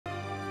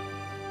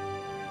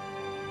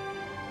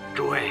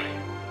诸位，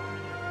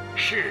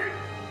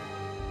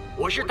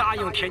我是答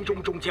应田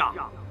中中将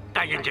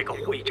担任这个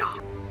会长。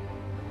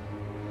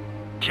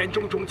田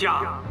中中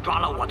将抓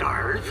了我的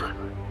儿子，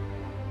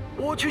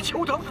我去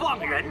求他放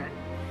人，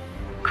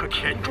可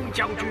田中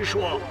将军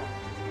说，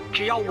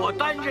只要我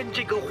担任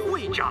这个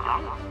会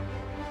长，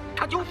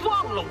他就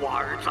放了我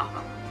儿子。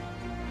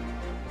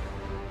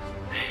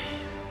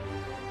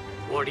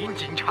我林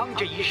锦昌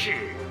这一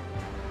世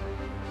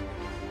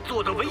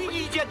做的唯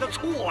一一件的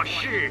错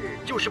事，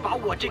就是把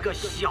我这个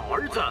小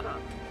儿子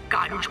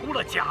赶出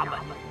了家门。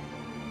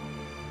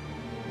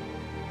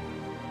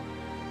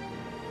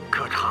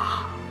可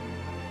他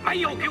没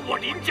有给我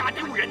林家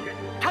丢人，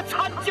他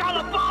参加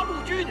了八路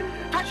军，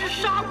他是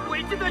杀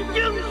鬼子的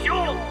英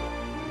雄。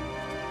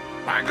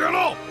半个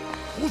喽，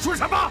胡说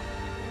什么？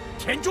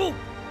田中，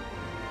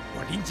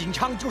我林锦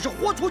昌就是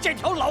豁出这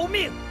条老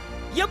命，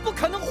也不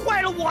可能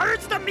坏了我儿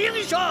子的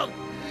名声。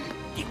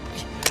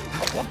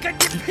我跟你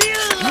拼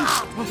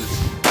了！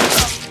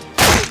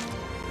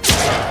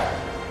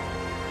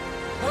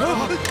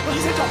李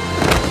先生，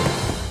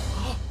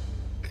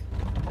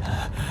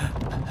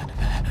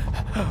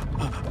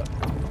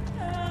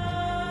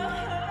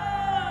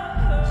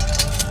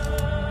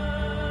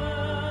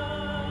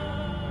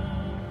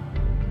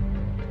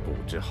不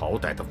知好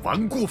歹的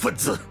顽固分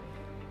子！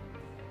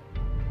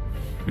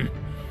哼！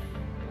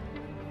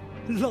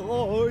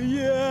老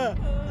爷。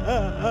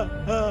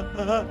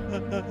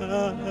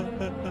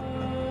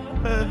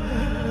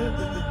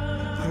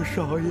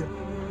少爷，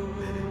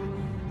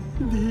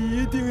你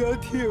一定要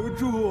挺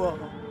住啊！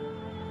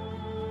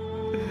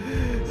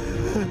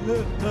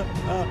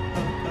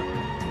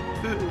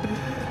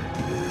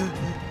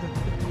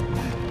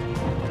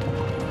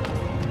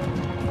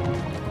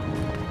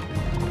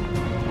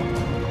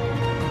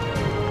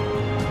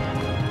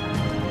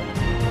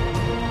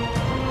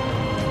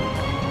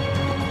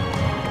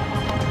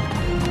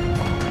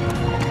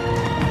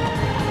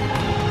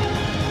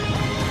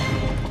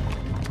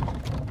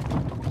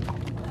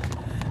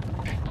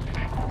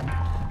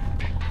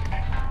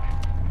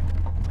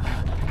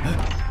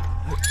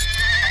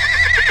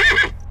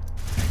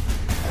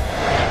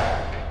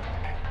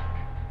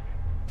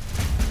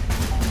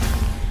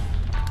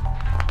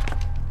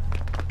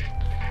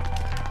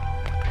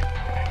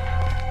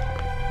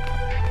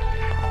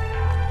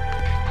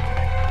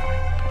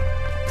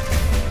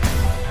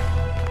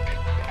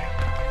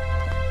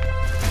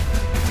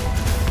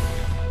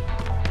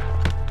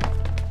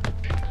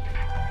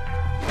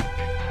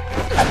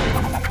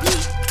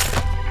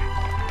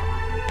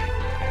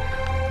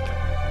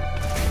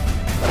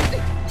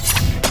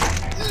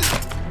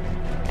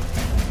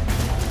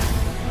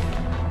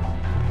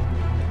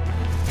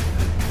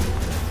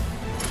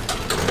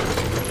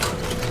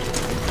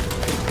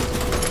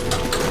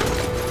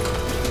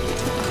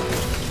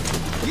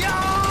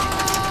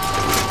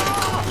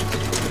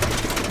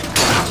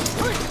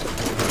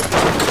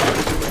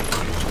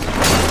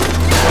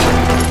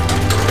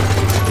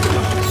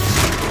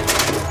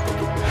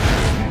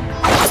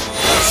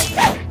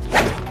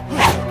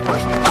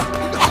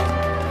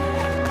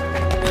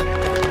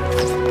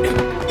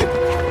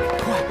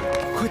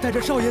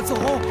少爷走。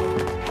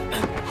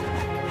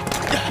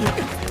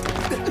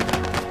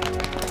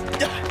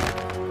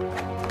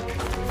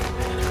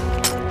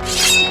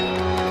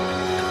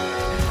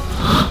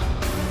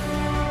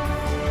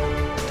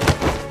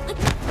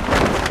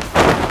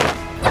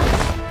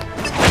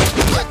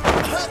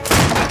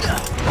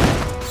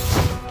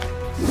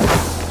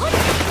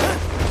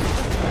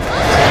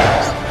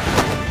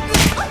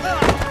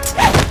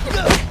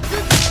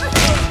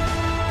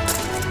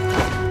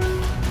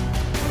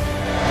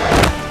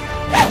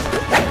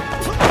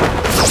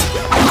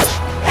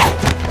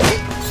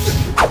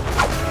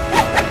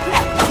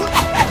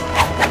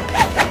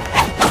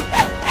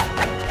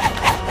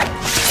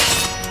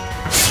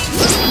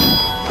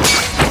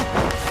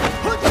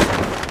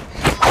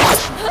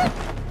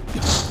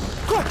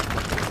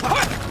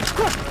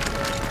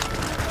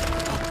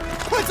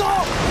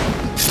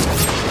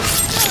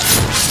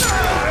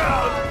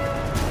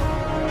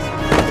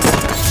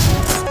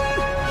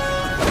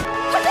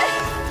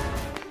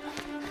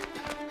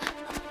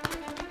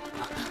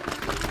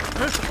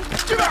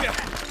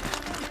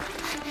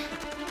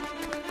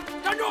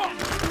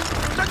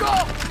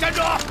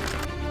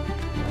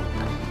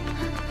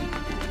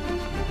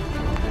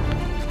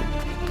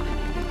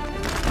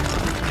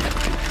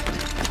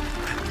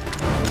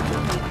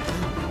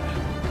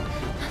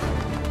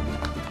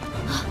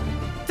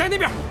那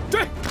边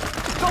追，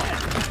走，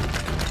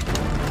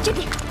这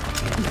边。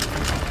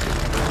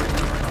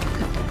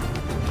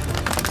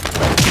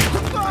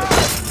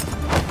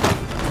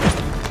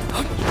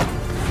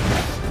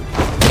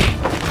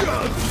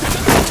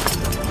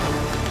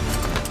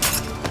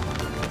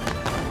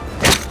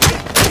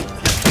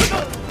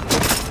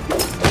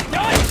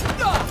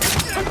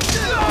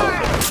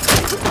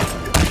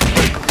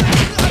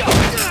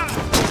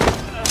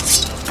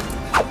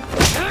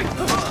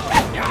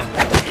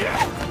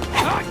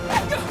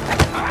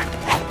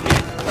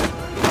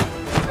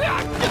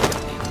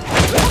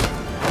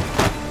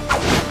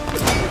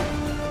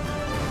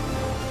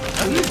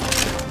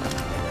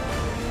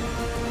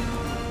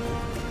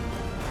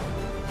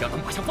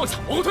下，放下，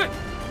往后退！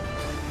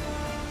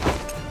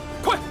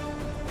快！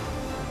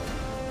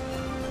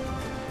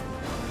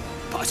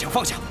把枪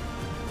放下！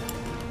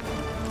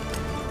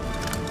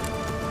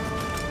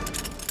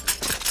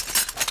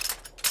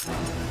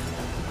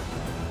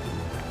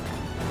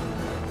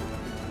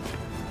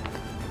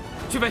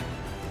徐飞，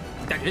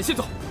带着人先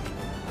走。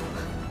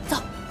走。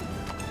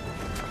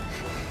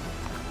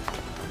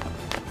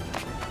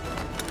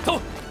走。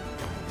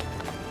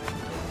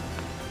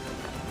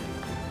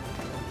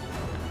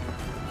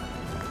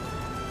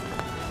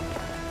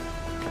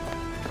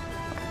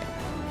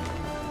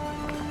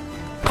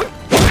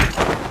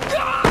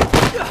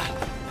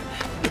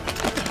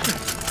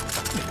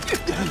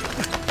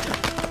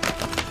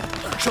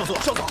少佐，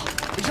少佐，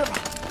没事吧？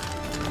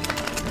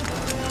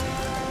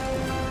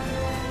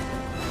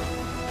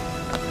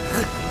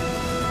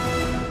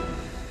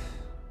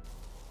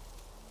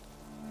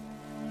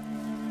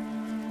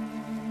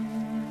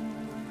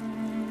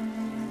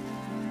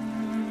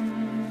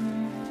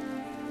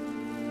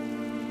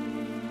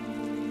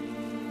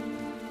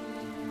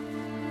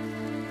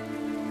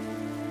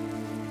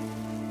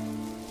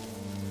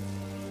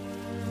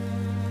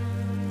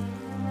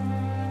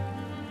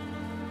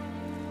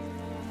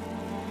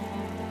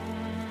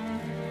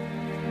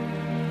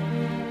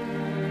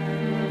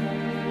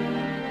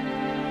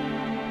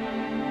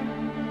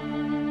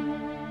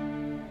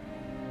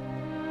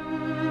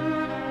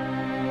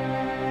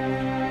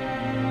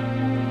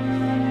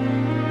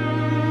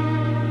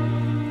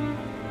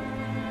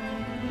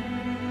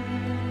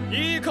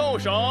扣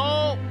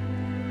手，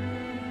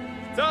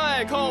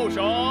再扣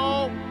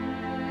手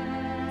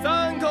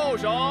，3扣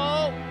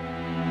手，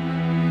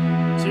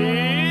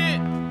起，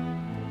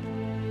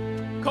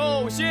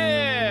扣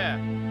谢。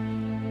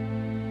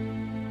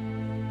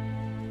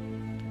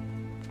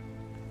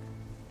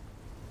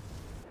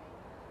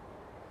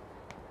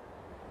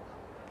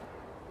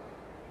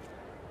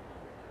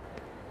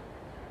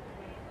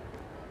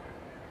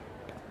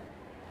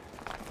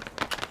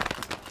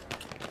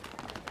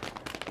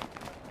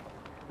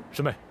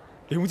师妹，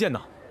林无剑呢？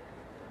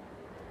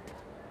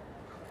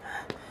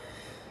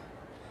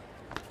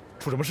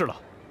出什么事了？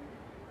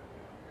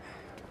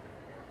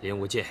林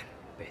无剑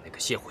被那个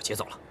邪虎劫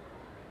走了。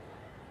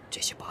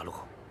这些八路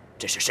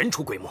真是神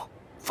出鬼没，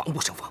防不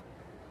胜防。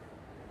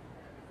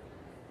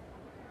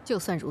就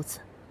算如此，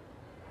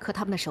可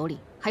他们的手里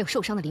还有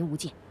受伤的林无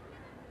剑，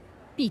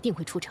必定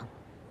会出城。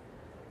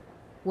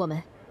我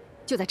们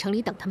就在城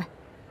里等他们。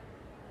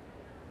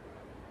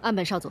岸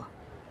本少佐，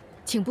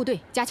请部队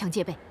加强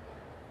戒备。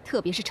 特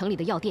别是城里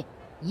的药店，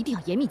一定要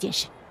严密监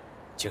视。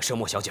请生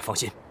墨小姐放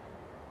心。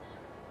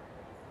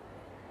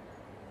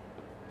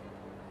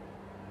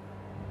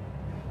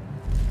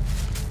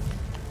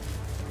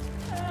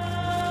我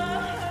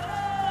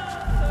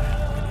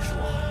跟你说，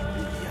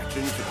你呀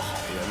真是个好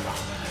人呐！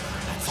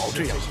早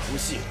这样不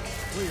信，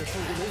我也受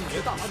过龙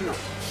爷大恩呐。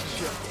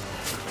是。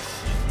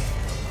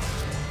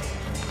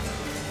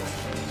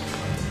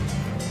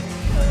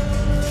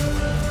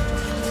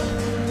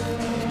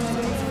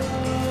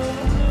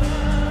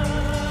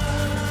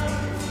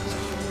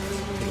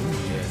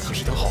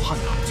 是条好汉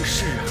呐！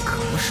是啊，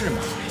可不是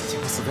嘛！结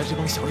果死在这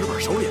帮小日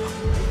本手里了，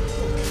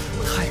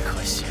太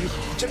可惜了。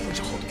真不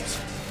是好东西。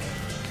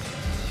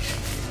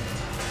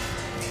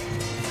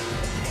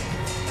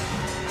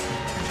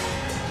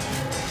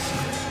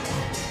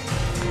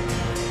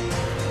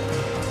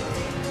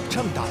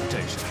这么大的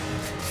阵势，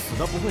死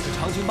的不会是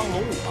长青帮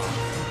龙武吧？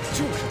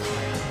就是他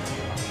呀！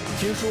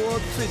听说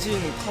最近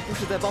他不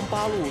是在帮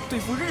八路对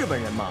付日本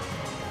人吗？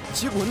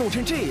结果弄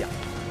成这样，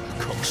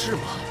可不是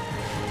嘛！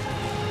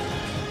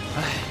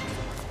 哎，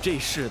这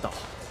世道，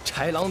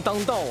豺狼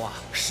当道啊！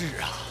是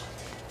啊。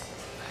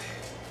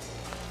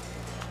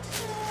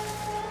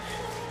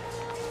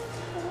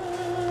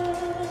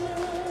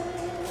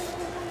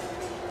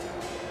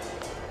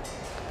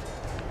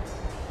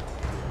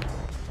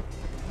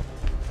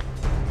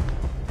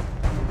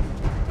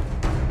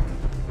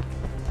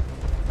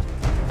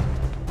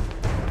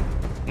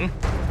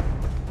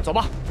走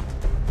吧。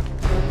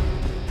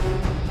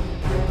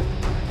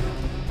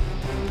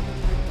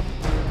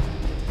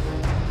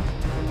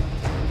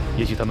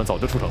 也许他们早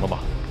就出城了吧？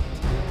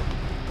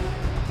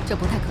这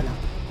不太可能。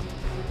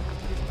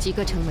几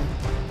个城门，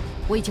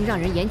我已经让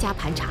人严加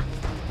盘查，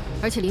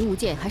而且林无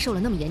剑还受了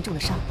那么严重的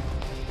伤，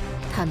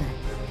他们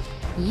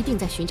一定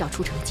在寻找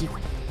出城的机会。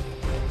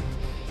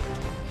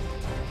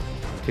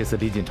这次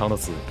李锦昌的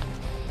死，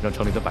让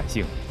城里的百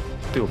姓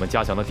对我们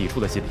加强了抵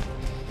触的心理。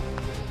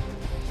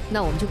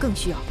那我们就更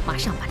需要马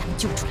上把他们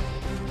救出来。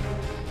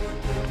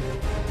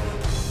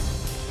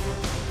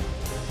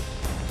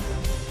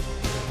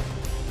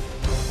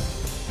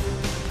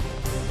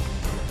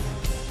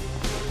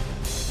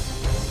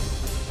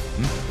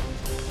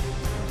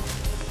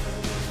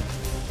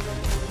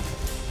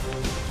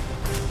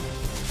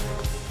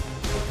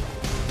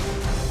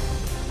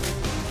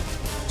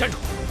 站住！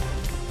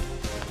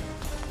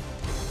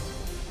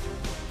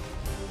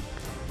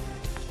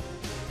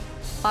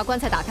把棺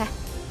材打开。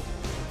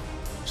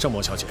上墨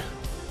小姐，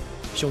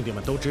兄弟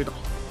们都知道，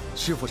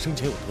师傅生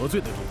前有得罪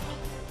的地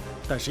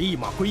方，但是一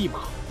码归一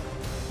码，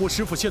我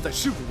师父现在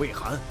尸骨未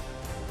寒，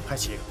还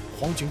请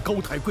皇军高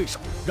抬贵手，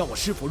让我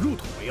师父入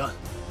土为安。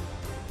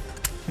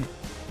哼，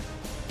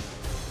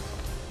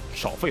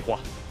少废话，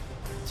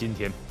今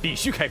天必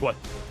须开棺。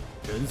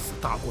人死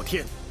大过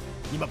天，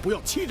你们不要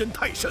欺人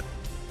太甚。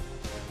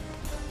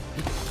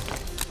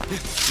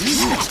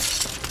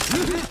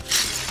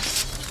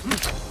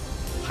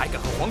还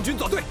敢和皇军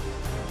作对？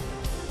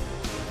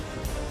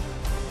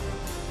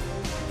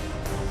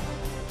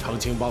长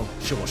青帮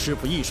是我师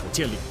父一手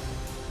建立，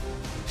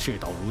事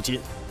到如今，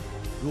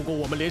如果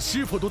我们连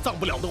师父都葬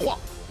不了的话，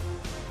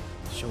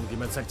兄弟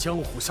们在江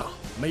湖上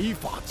没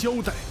法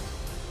交代。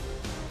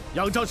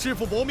仰仗师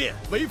父薄面，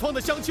潍坊的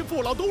乡亲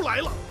父老都来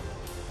了。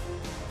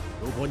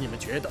如果你们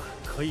觉得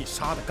可以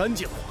杀得干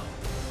净的话，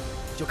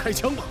就开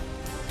枪吧。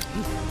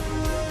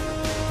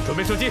准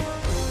备射击。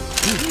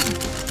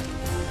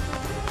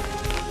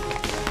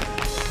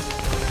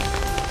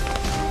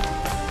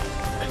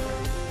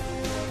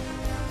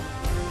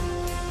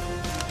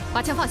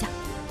把枪放下。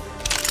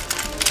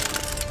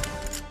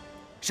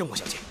圣母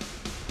小姐，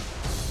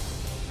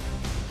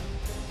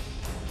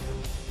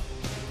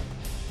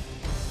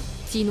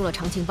激怒了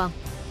长青帮，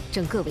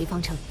整个潍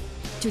坊城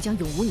就将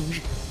永无宁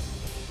日。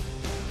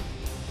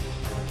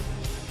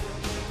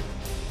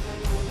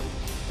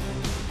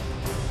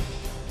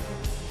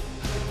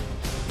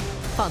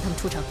放他们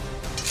出城。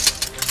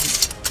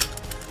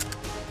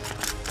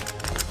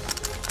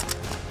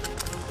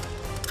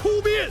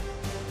出兵！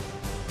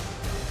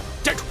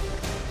站住！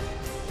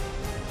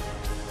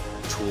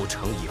出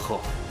城以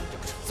后，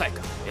要是再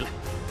敢回来，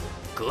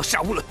格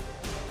杀勿论。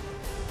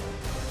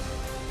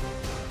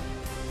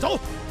走！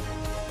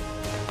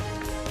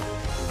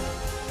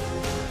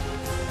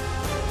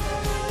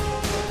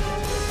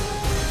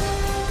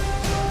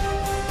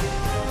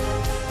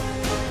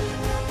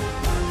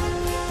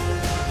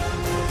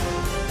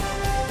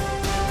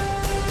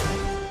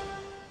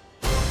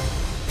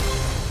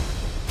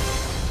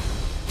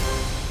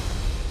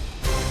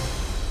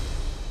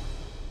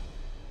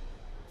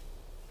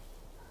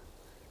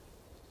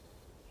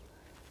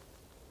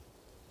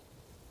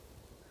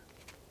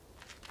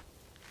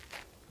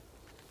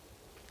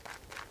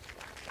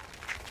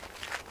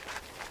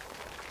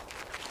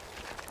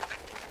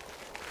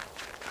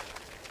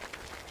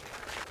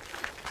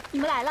你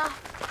们来了，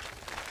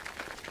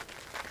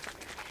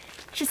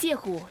是谢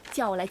虎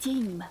叫我来接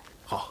应你们。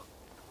好，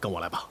跟我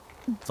来吧。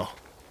走。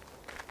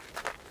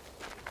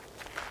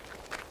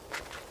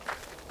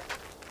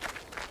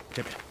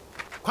这边，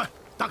快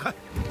打开。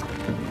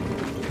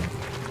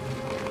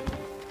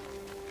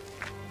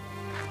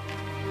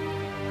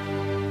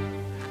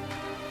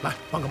来，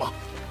帮个忙。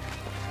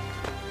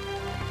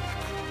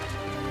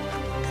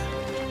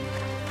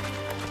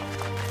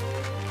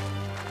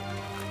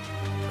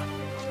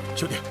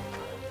兄弟。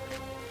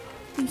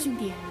林兄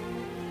弟，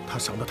他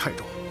伤得太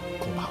重，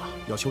恐怕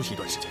要休息一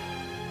段时间。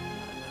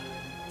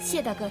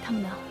谢大哥他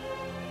们呢？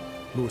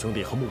陆兄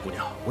弟和穆姑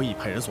娘，我已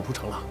派人送出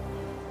城了。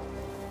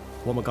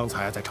我们刚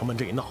才在城门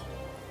这一闹，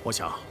我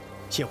想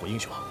谢虎英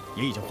雄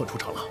也已经混出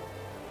城了。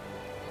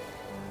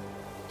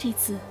这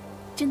次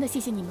真的谢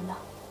谢你们了。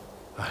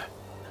哎，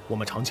我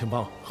们长青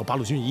帮和八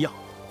路军一样，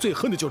最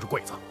恨的就是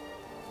鬼子。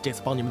这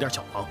次帮你们点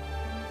小忙，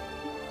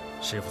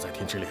师傅在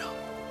天之灵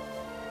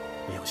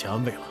也有些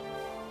安慰了。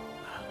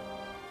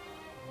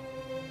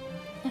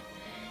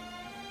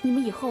你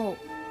们以后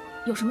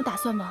有什么打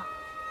算吗？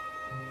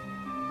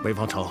潍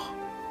坊城，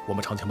我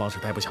们长青帮是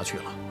待不下去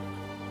了。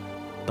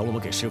等我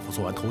们给师傅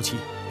做完头七，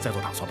再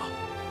做打算吧。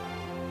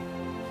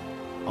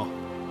哦，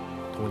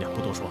童姑娘不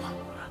多说了，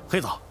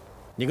黑子，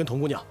你跟童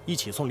姑娘一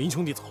起送林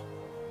兄弟走。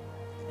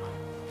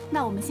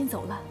那我们先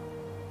走了，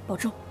保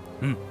重。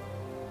嗯，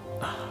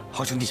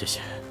好兄弟，谢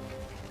谢。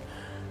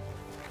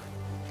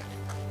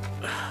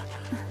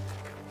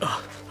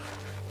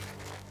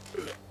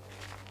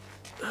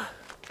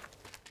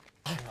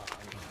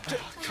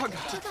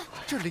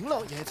这林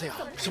老爷子呀！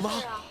什么？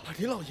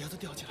林老爷子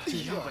掉下来！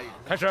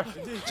开始！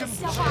真不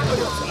是掉下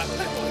来，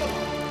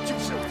就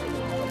是。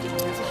这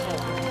次好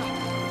玩呀！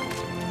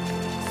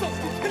丧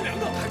尽天良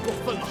的，太过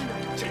分了！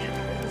这人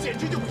简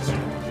直就是。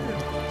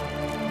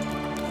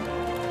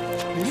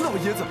林老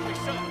爷子，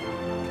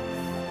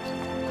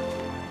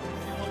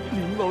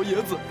林老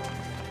爷子，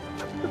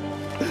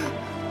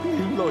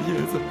林老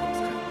爷子，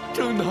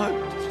正南，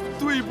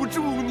对不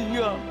住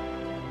您啊！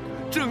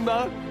正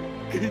南，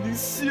给您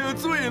谢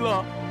罪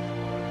了。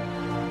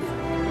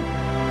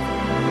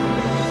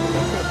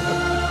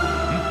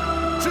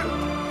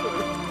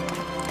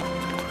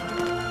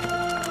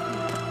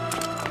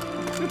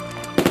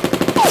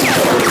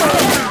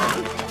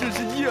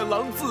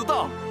狼自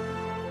大，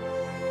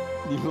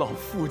您老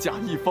富甲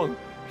一方，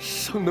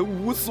尚能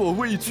无所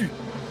畏惧，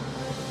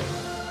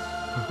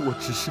而我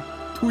只是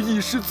图一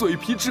时嘴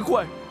皮之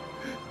快，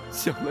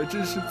想来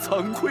真是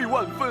惭愧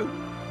万分。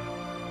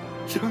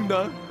正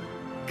南，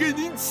给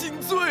您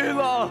请罪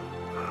了。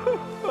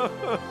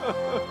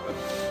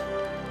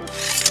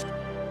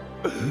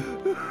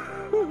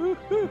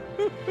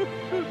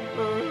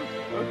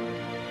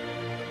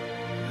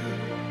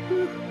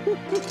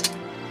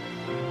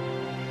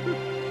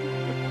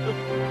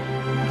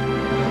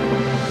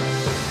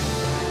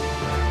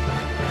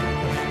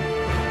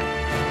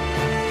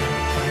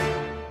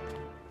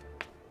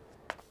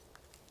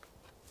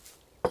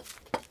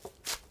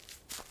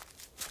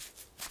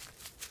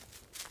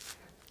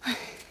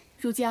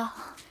如娇，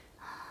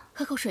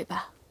喝口水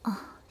吧。哦，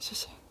谢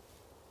谢。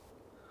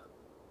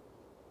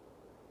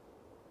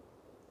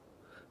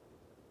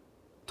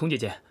童姐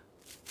姐，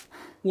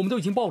我们都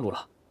已经暴露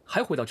了，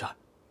还回到这儿，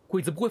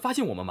鬼子不会发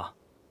现我们吗？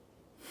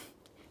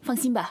放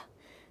心吧，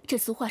这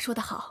俗话说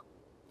得好，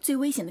最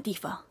危险的地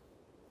方，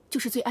就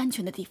是最安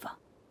全的地方。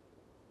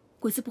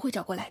鬼子不会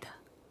找过来的。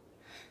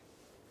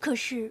可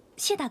是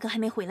谢大哥还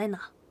没回来呢。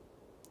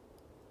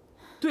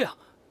对啊，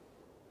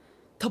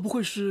他不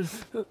会是……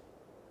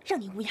让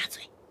你乌鸦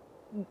嘴！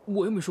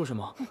我又没说什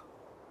么。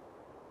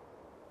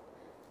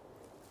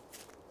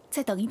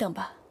再等一等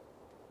吧。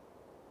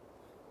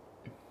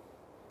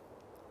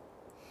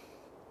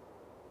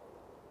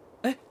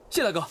哎，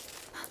谢大哥，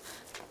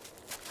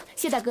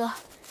谢大哥，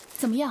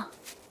怎么样？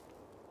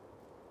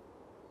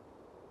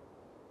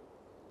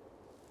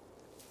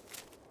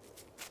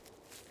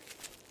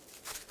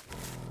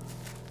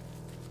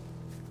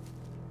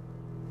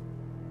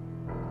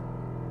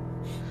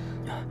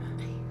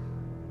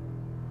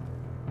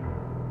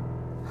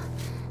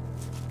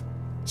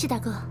谢大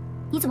哥，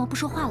你怎么不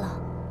说话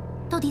了？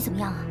到底怎么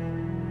样啊？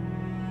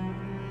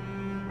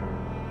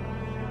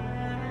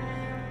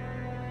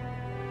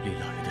林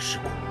老爷的尸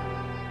骨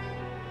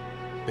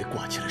被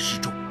挂起了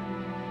示众。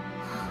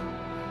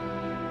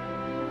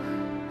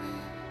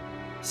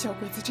小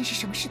鬼子真是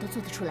什么事都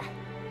做得出来。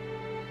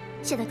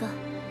谢大哥，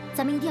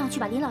咱们一定要去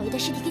把林老爷的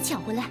尸体给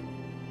抢回来。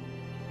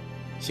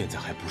现在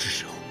还不是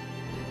时候。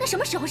那什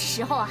么时候是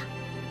时候啊？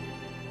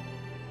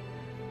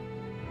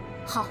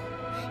好，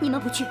你们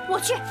不去，我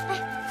去。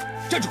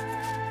哎，站住！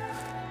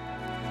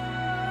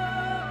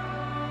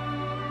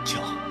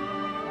抢，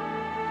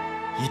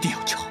一定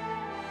要抢，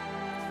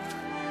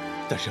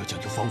但是要讲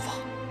究方法，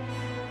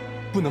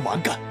不能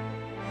蛮干。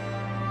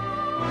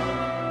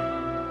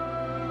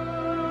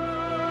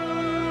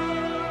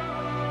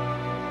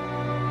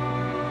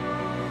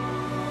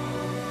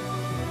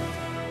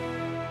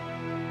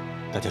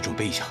大家准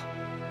备一下，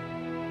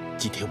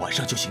今天晚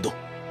上就行动。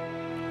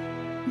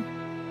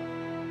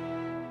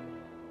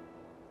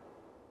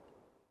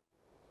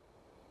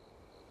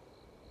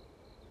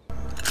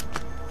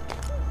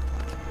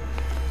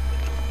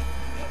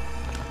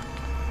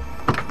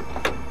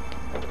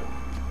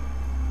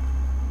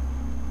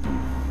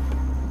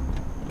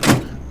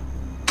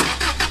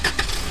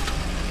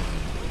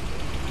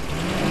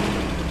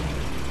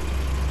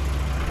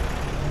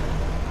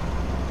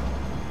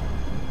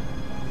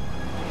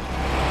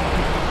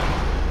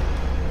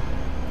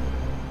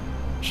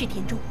是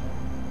田中。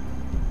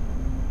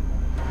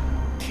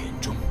田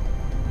中，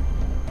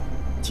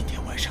今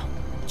天晚上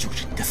就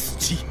是你的死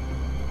期。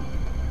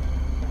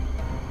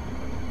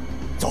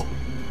走，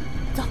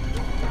走。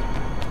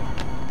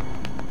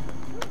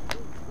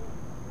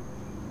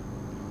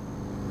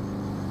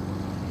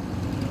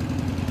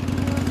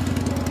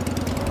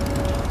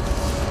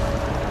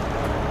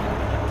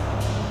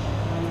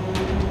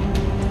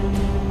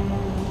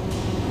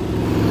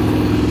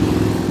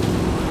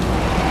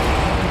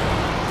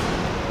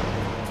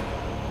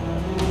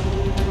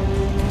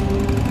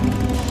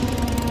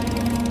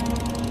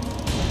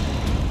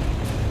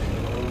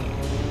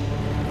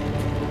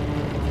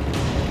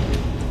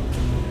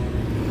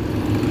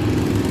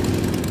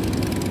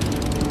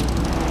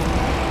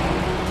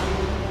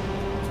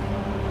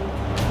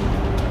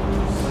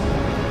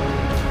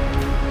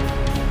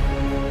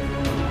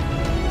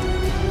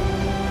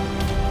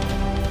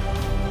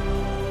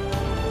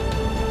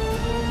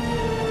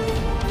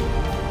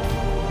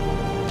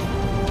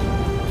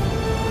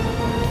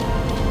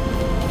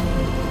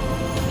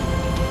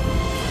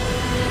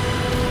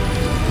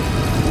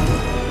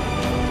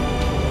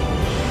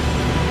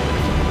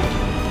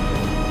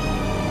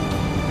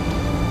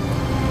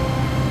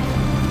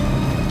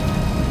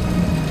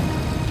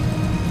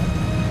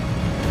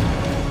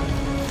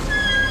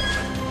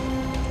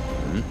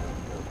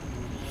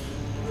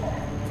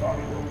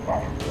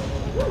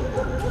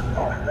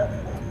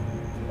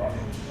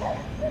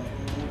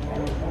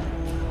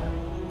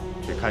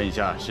看一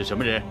下是什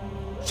么人。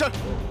是。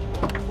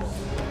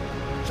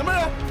什么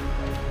人？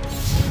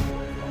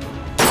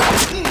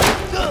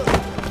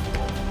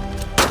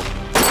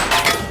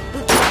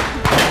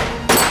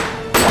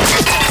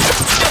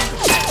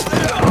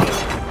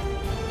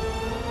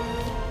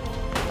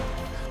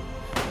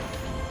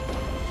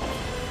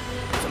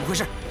怎么回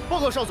事？报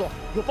告少佐，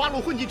有八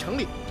路混进城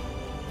里。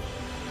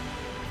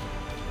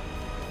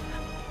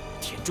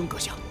田中阁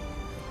下，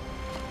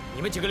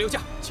你们几个留下，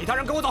其他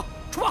人跟我走，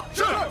出发。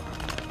是。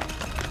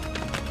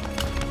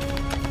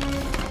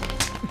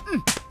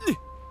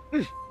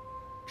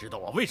知道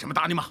我为什么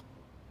打你吗？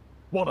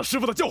忘了师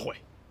傅的教诲。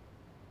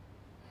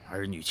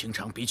儿女情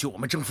长比起我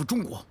们征服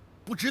中国，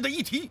不值得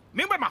一提，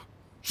明白吗？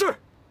是。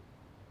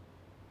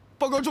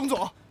报告中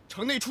佐，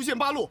城内出现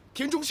八路，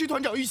田中师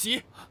团长遇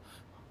袭。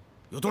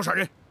有多少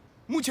人？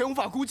目前无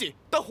法估计，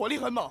但火力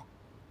很猛。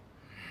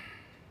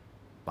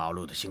八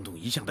路的行动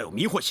一向带有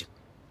迷惑性。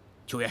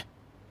秋元，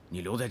你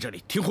留在这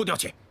里听候调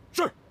遣。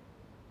是。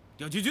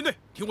调集军队，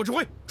听我指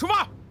挥，出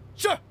发。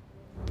是。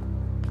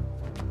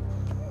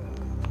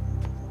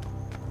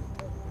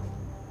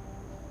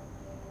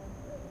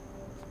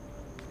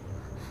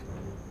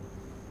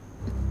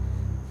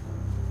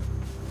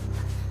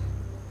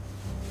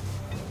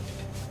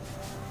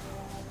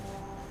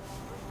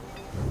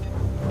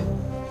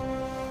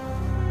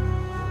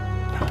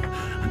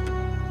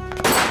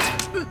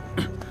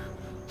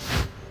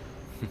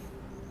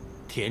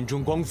田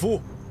中光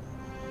夫，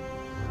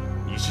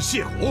你是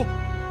谢虎？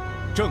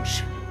正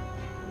是。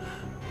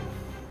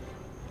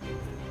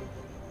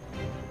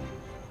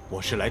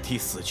我是来替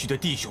死去的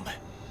弟兄们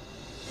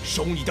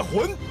收你的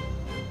魂。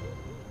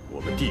我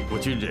们帝国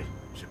军人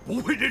是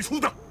不会认输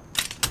的。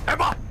来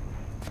吧！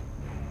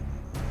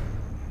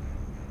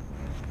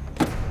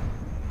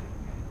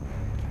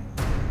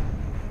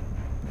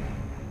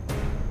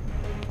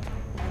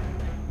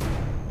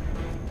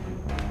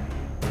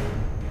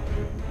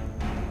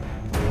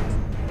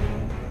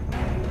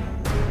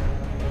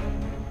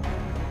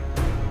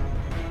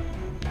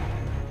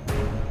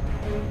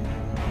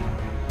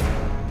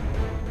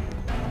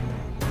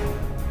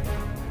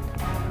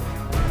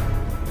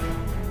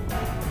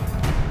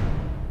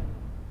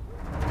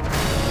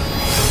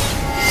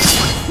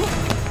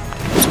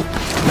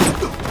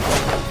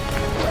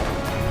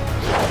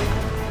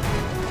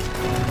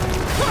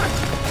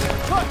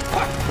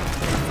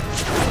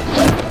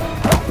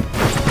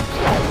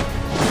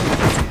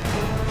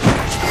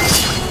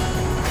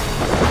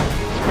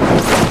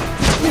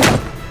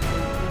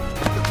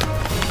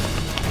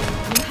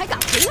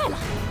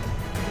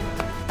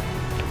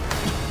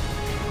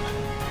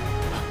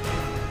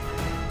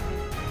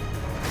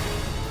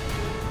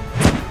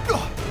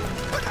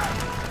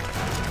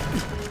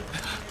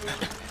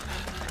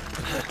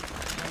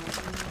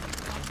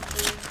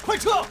快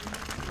撤！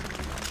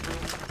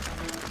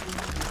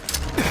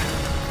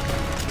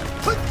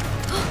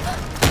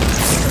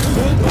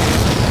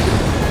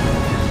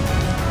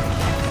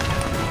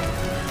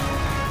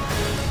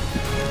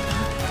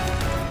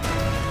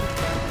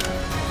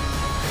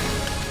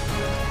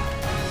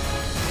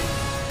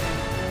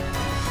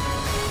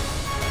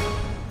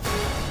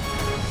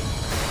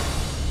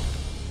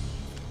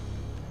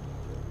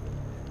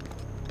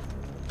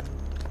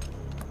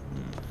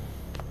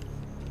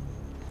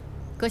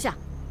阁下，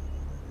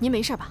您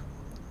没事吧？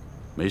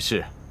没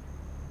事，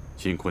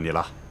辛苦你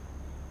了。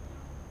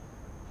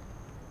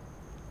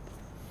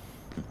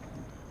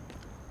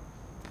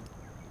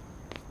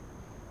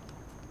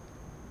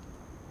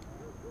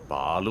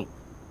八路，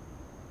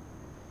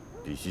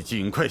必须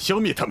尽快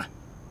消灭他们。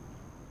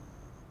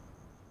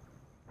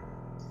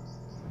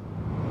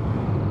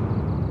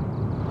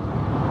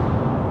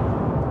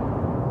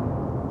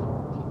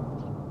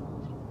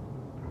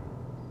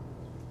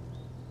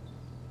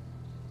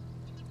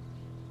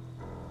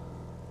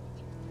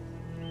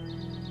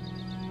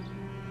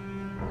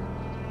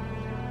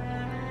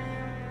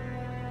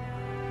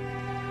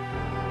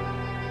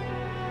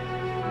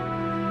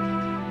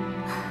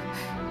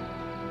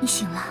你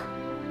醒了，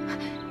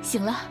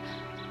醒了。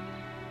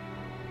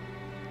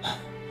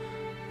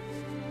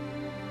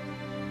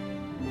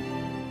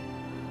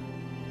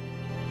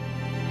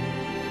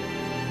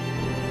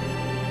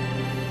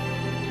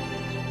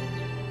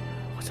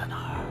我在哪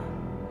儿？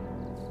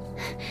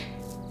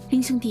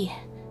林兄弟，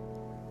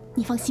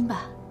你放心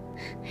吧，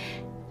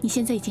你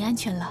现在已经安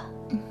全了。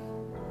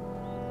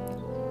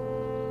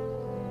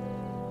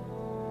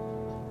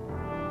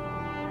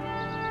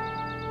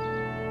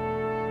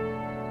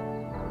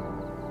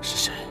是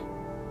谁？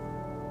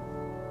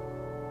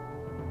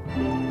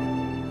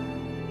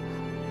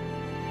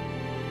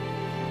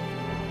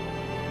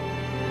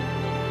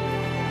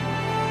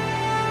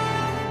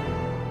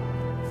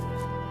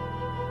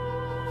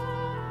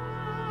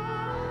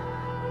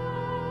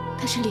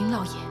他是林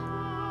老爷。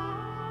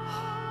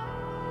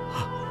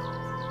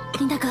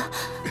林大哥，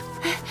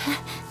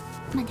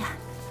慢点儿，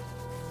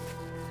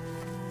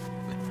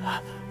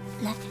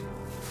来，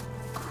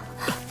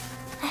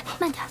哎，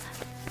慢点儿。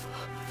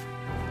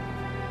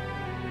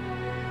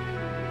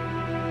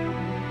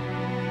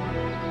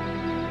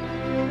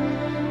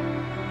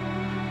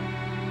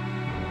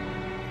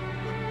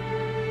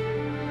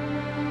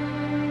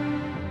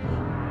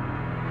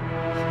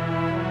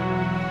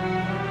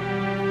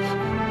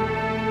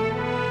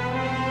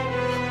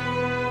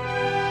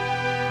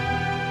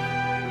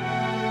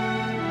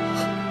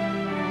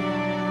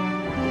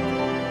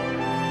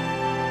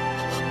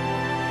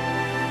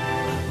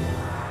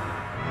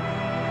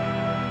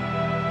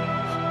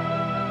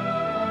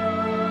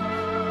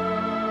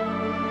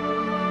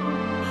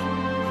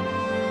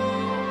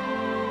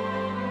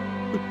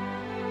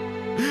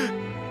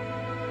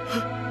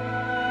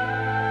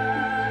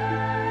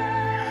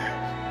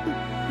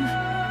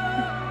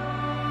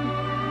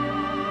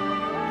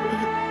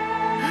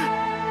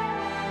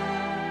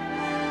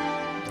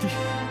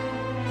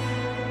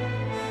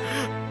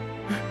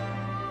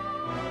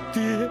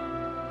爹，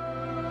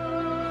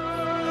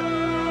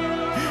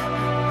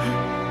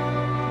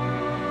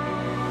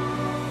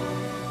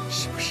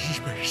是不是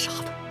日本人杀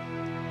的？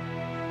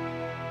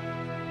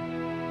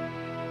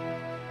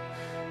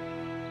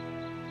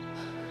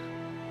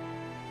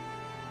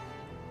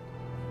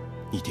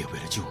你爹为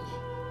了救你，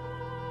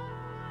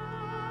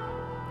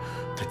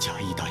他假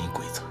意答应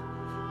鬼子。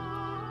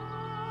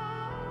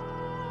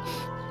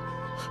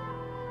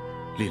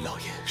林老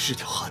爷是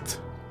条汉子。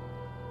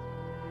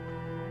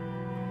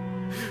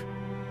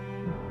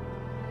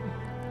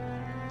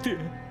爹，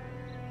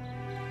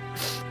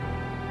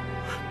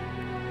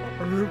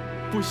儿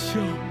不孝，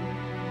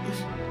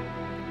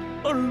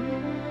儿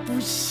不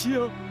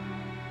孝。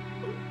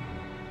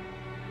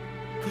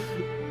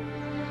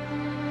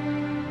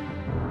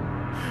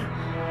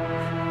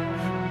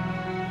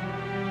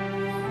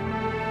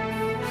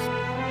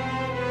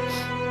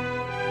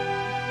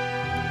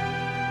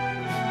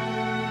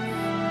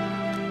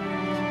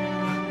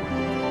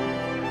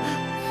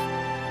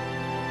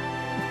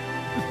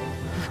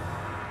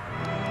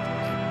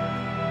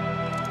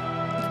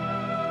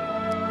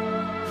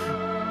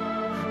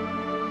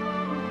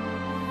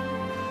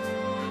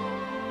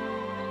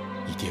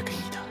你爹给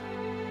你的。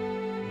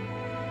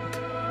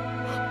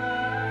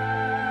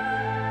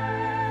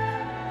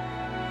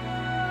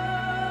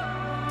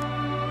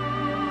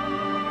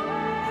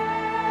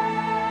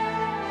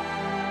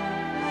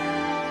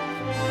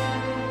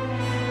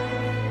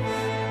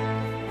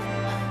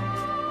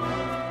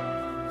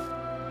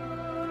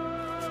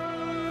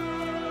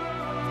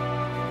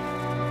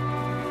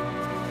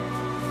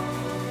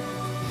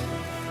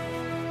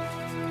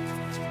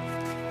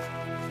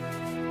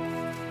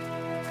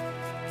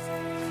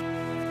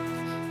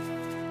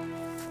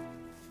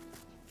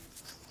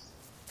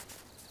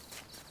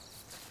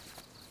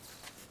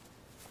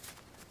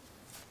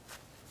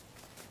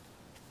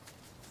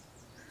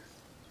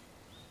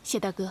谢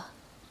大哥，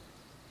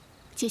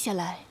接下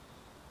来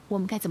我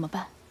们该怎么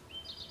办？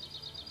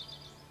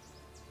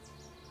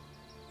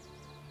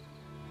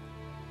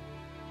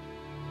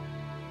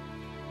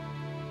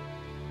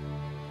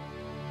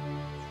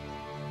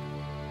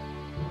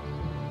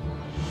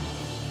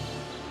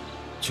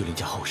去林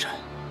家后山，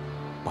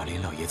把林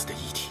老爷子的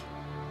遗体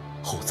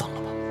厚葬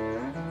了吧。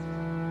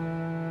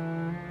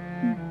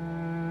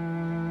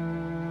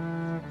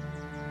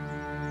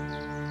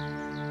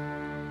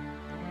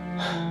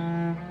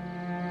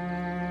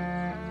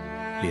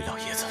林老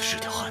爷子是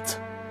条汉子。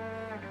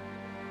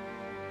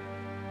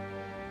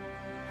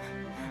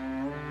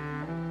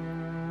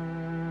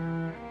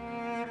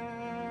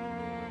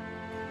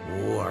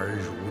吾儿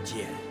如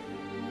见，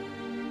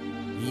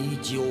你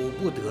久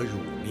不得汝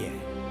面，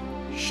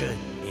甚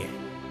念。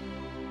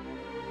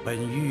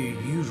本欲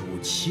与汝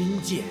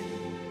亲见，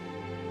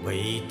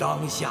为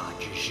当下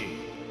之事，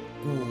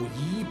故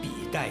以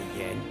笔代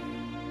言，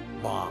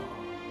望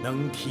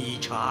能体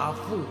察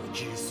父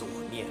之所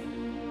念。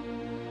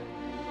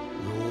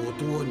汝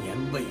多年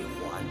未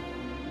还，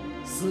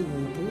思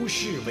吾不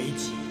视为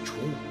己出。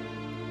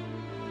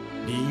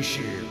林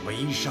氏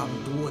为商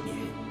多年，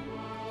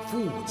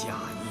富甲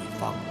一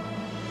方，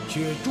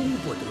却终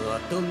不得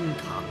登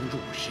堂入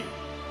室。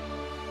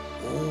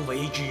吾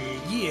为之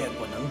夜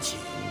不能寝，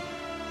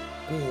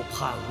故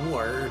盼吾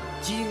儿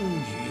精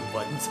于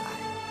文采。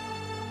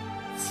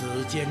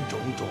此间种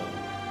种，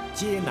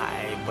皆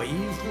乃为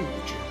父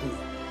之过。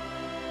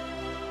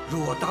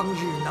若当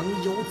日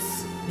能有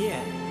此念，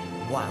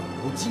万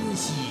无今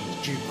夕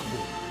之苦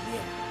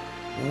念，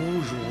无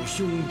汝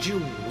兄之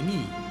忤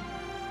逆，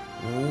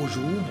无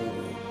汝母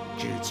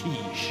之弃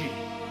世，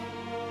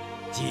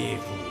皆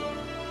夫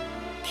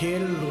天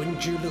伦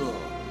之乐，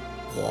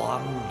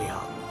黄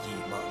粱一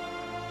梦。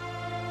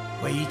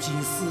唯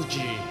今思之，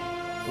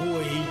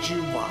悔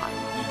之晚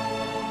矣。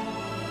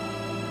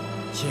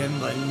前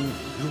闻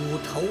汝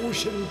投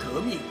身革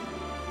命，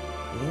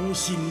无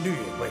心略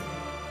位，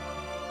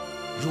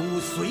汝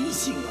随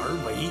性而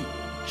为，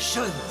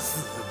甚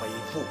似为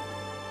父。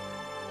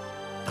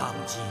当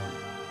今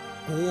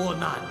国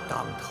难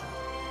当头，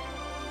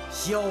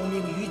效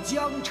命于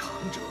疆场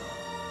者，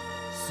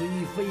虽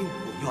非吾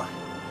愿，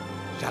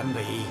然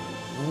为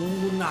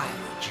无奈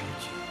之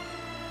举。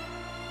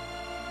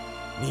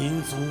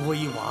民族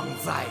危亡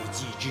在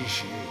即之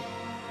时，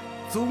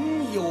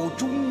总有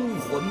忠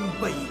魂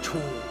辈出，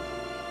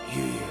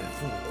越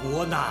赴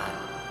国难，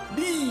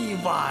力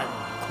挽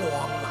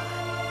狂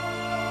澜。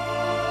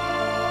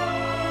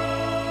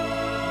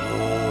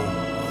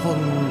风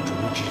烛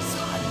之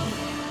残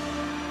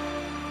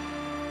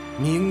年，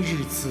明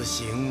日此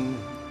行，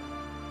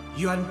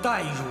愿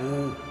待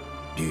汝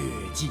略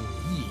尽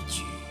一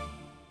举，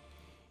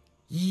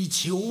以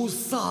求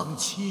丧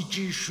妻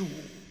之术，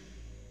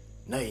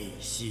内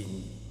心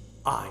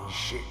安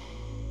适。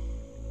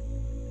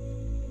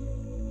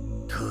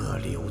特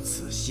留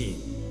此信，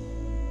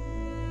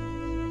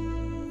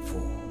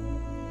父。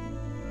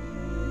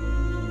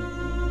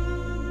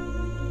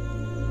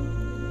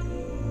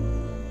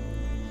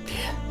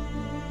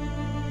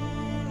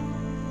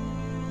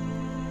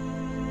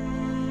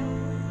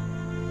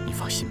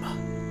放心吧，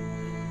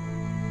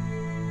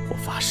我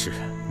发誓，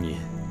您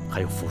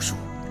还有福叔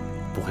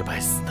不会白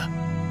死的。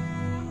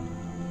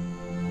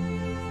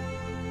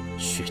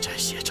血债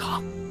血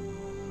偿，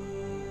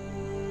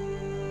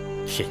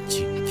天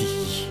经地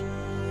义。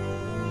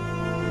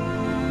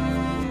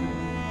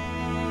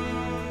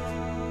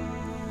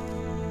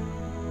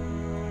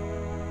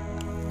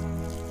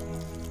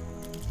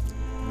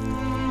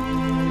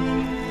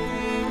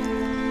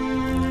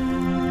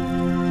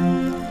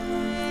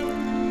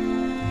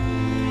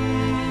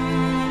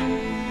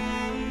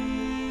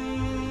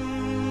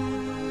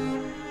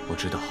我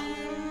知道，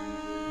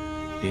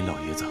林老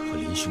爷子和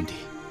林兄弟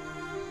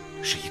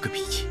是一个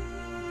笔记。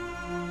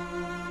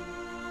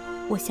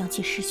我想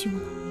起师兄了，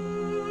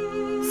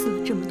死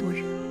了这么多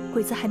人，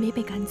鬼子还没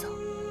被赶走，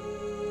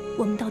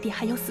我们到底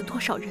还要死多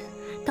少人？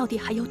到底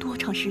还要多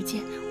长时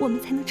间，我们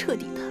才能彻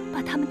底的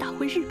把他们打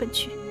回日本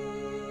去？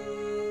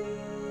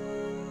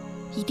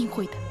一定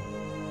会的。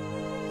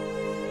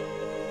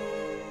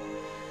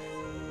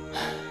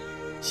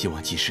希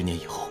望几十年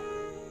以后，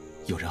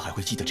有人还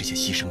会记得这些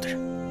牺牲的人。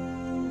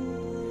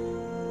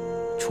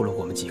除了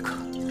我们几个，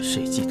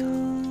谁记得？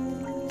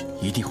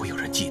一定会有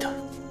人记得。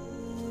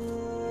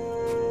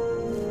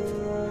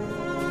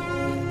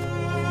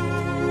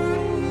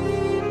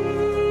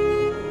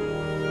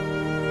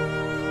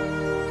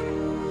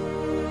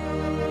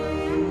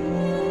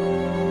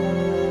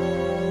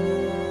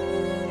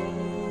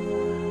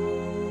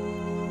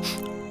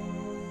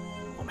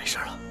我没事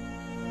了，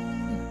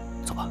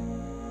走吧。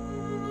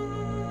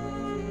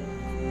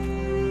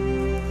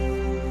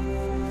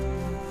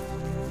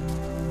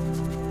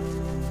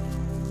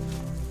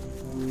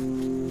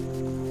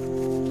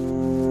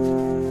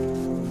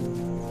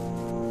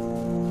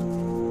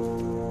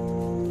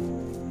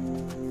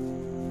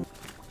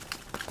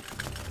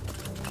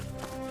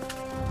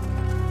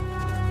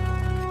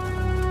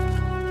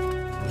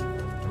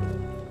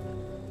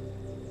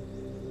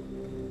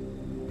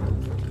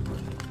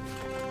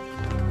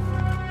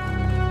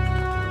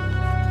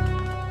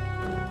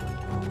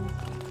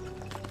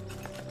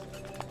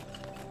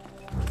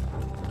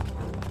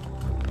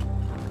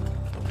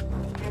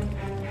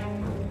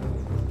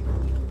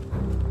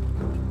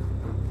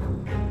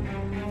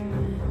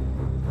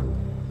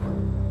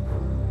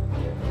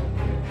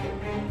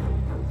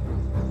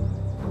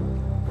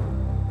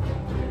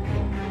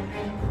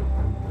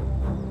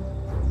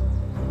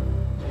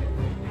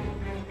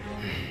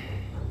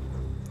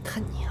他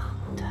娘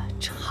的，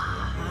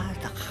查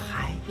的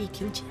还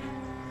挺紧。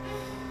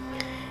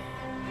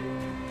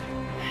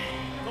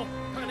走，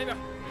看看那边。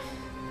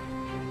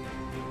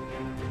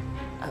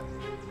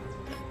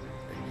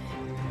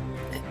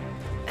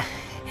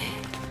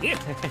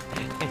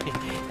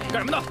你干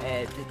什么呢？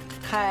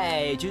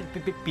太君，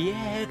别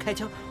开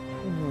枪，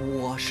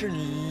我是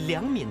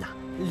良民呐，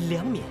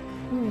良民，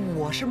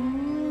我是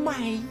卖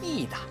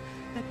艺的，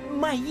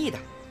卖艺的。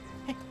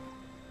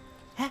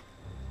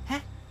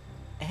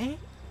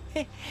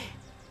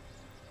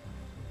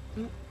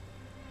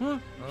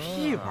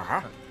戏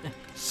法，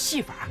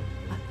戏法，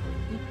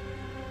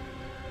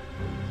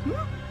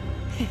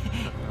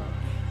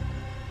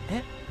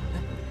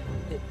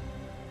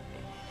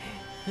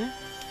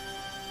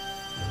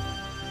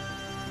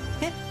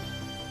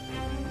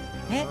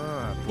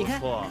你看，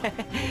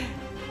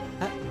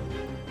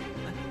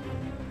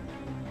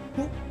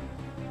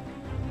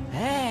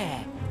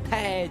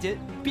太监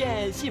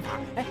变戏法，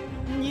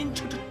您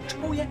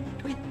抽烟。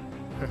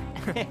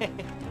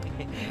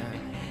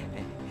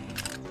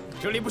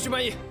这里不许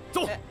卖艺，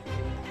走。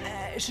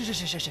是。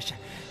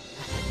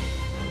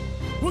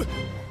滚！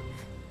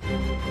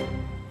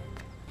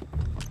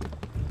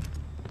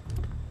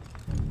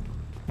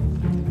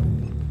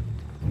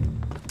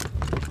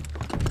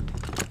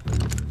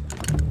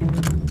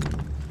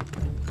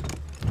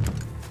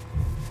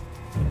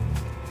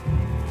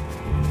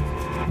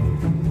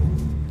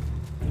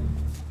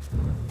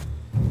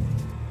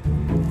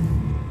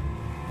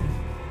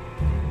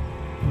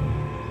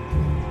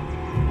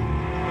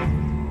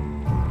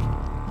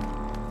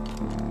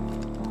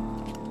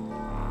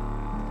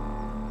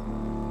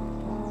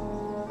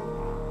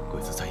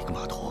鬼子在一个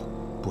码头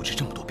布置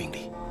这么多兵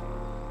力，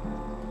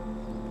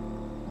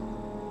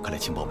看来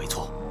情报没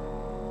错。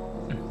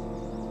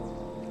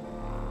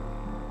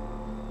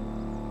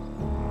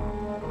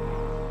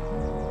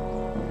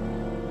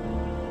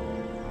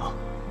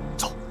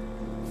走。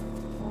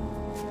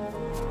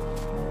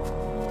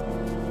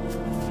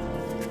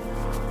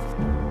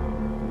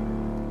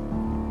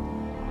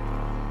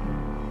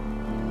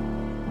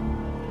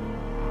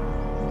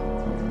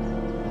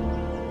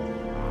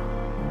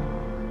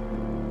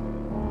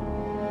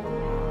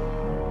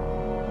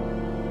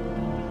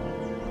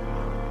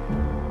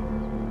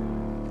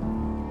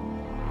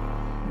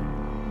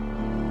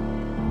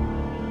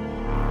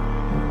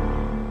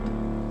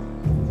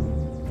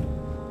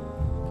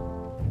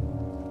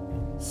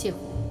谢虎，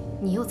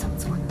你又怎么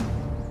做呢？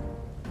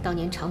当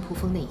年长蒲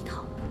峰那一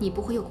套，你不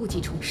会又故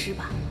技重施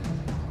吧？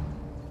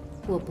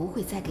我不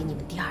会再给你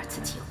们第二次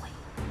机会。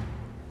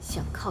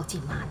想靠近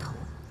码头，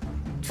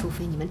除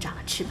非你们长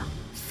了翅膀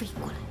飞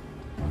过来。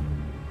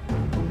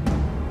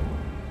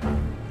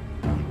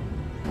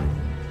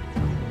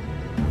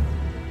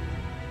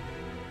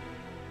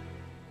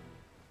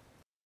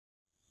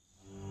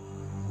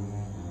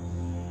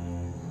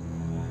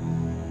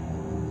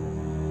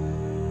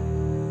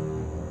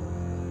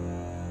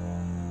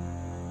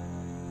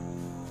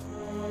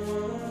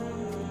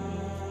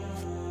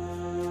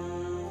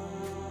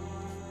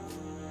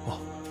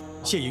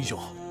谢英雄，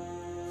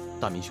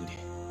大明兄弟，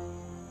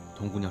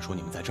童姑娘说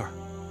你们在这儿，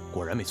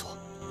果然没错。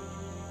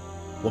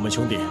我们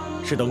兄弟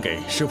是等给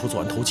师傅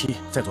做完头七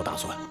再做打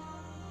算。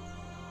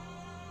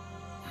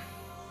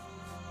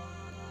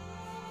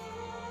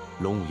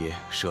龙五爷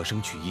舍生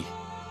取义，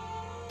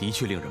的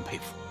确令人佩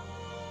服。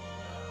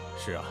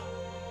是啊。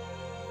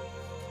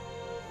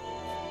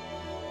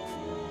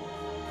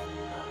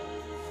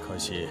可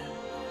惜，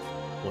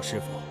我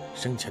师父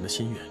生前的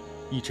心愿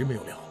一直没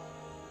有了。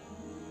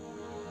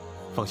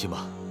放心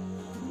吧，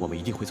我们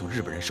一定会从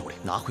日本人手里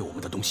拿回我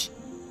们的东西。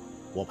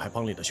我派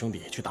帮里的兄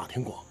弟去打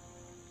听过，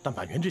但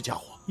板垣这家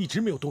伙一直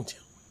没有动静。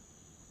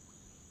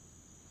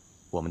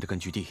我们的根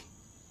据地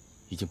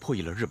已经破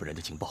译了日本人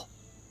的情报，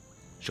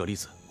舍利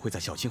子会在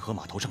小清河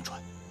码头上船，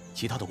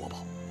其他的国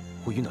宝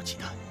会运到济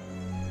南。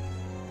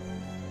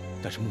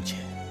但是目前，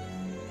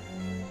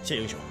谢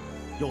英雄，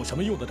有什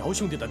么用得着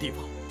兄弟的地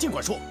方，尽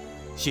管说。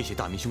谢谢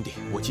大明兄弟，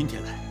我今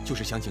天来就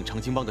是想请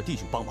长青帮的弟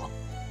兄帮忙。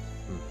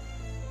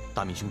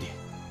大明兄弟，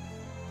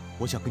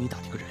我想跟你打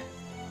听个人。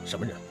什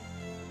么人？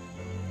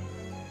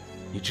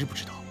你知不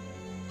知道，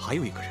还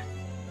有一个人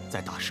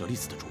在打舍利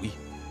子的主意？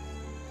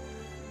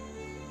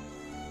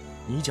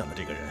你讲的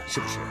这个人是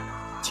不是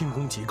轻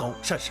功极高，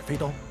善使飞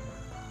刀？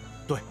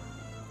对。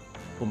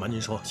不瞒您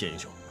说，谢英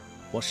雄，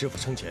我师父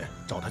生前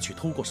找他去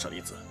偷过舍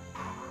利子，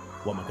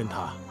我们跟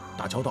他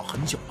打交道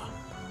很久了。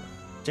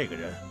这个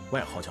人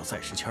外号叫赛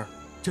时迁，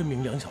真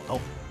名梁小刀，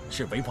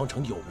是潍坊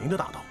城有名的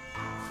大刀。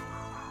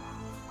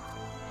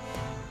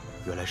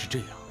原来是这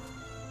样。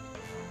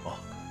哦，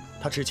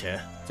他之前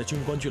在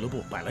军官俱乐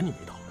部摆了你们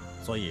一道，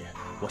所以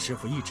我师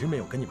父一直没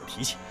有跟你们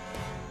提起。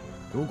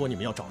如果你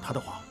们要找他的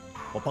话，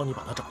我帮你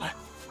把他找来。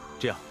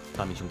这样，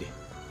大明兄弟，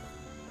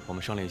我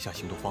们商量一下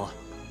行动方案。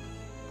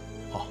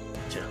好，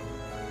请。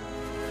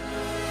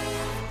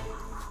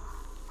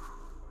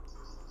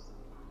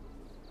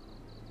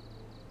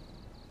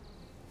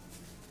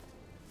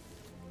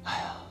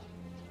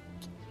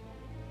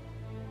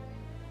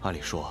按理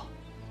说，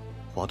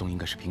华东应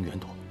该是平原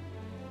多，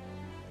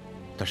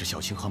但是小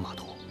清河码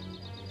头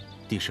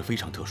地势非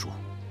常特殊，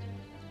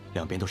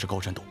两边都是高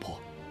山陡坡，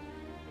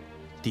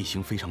地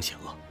形非常险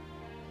恶，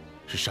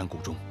是山谷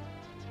中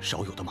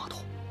少有的码头。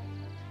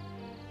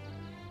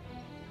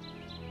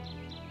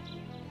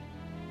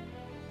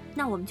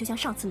那我们就像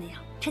上次那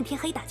样，趁天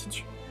黑打进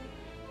去。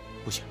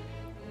不行，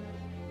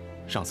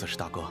上次是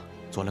大哥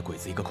钻了鬼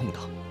子一个空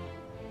档，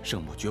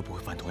圣母绝不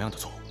会犯同样的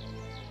错误。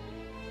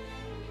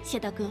谢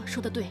大哥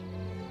说的对，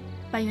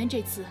板垣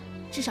这次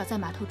至少在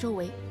码头周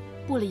围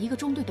布了1个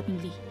中队的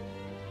兵力。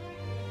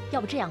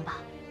要不这样吧，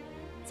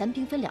咱们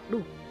兵分2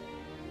路，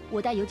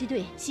我带游击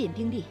队吸引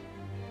兵力，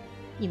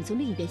你们从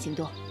另一边行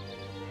动，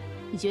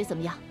你觉得怎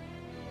么样？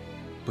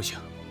不行，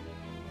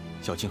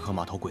小清河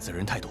码头鬼子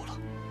人太多了，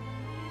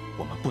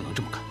我们不能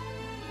这么干。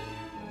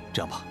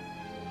这样吧，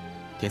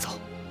天草，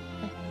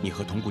你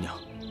和童姑娘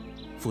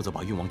负责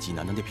把运往济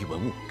南的那批文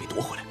物给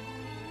夺回来。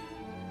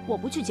我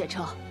不去劫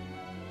车。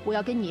我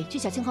要跟你去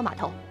小清河码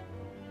头。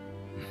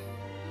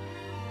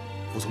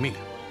服从命令。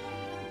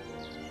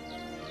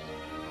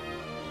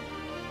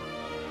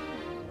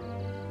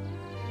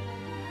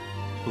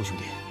陆兄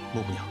弟，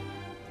莫姑娘，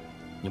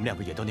你们2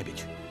个也到那边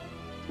去。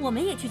我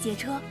们也去劫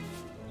车。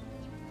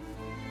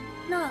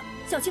那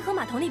小清河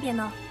码头那边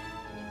呢？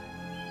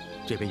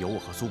这边有我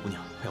和苏姑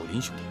娘，还有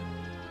林兄弟。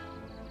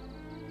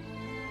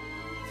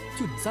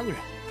就你们3个人？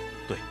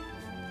对，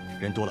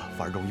人多了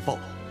反而容易暴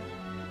露。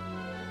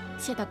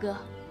谢大哥。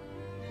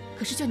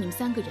可是就你们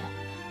3个人，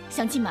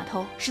想进码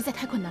头实在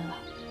太困难了。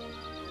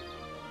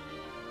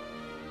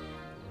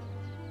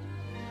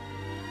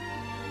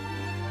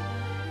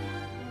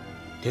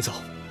天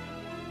草，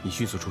你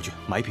迅速出去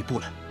买一匹布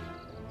来。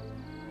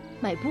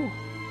买布？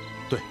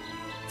对，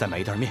再买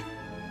一袋面。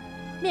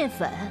面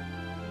粉？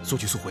速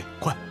去速回，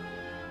快！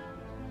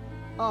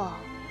哦。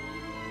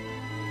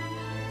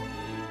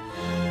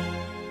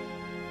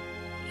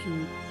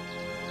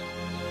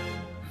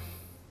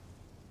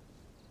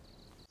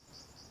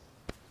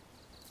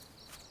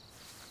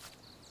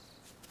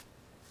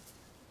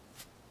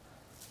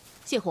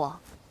谢火，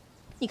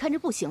你看这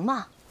布行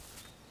吗？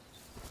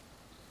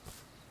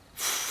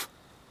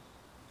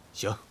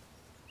行。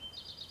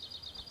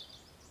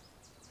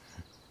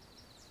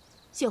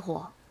谢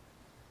火，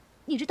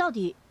你这到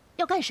底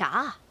要干啥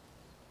啊？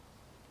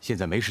现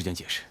在没时间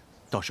解释，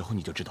到时候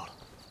你就知道了。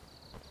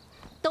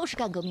都是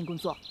干革命工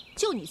作，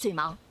就你最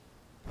忙。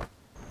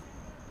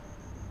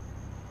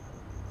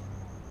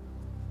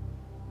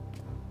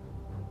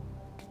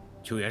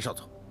秋元少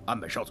佐，岸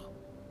本少佐，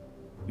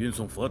运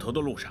送佛头的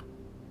路上，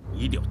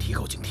一定要提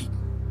高警惕。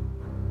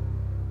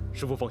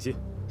师父放心，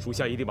属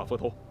下一定把佛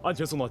头安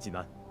全送到济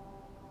南。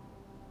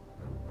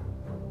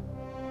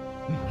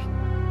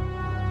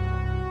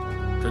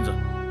春子，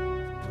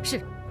是。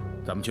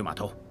咱们去码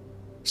头。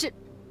是。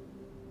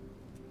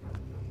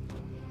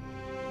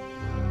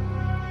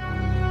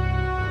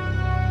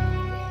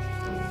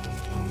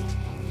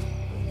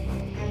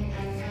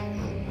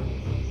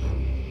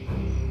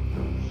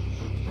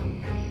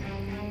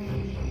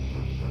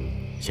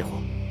谢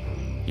火，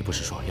你不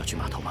是说要去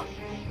码头吗？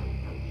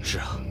是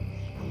啊。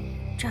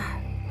这儿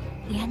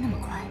离岸那么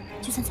宽，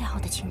就算再好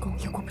的轻功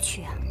也过不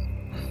去啊。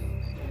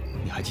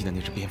你还记得那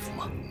只蝙蝠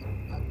吗？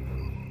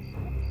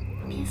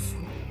蝙蝠？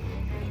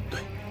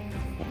对，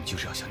我们就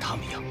是要像他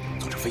们一样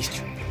从这飞下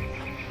去。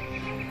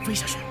飞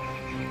下去？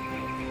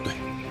对。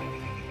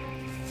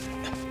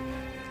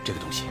这个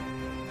东西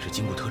是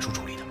经过特殊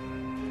处理的，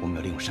我们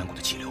要利用山谷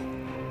的气流，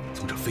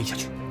从这儿飞下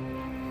去。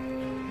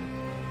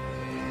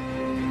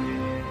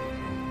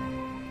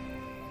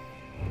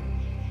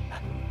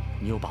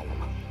你有把握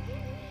吗？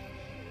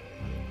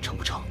成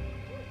不成，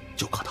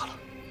就靠它了。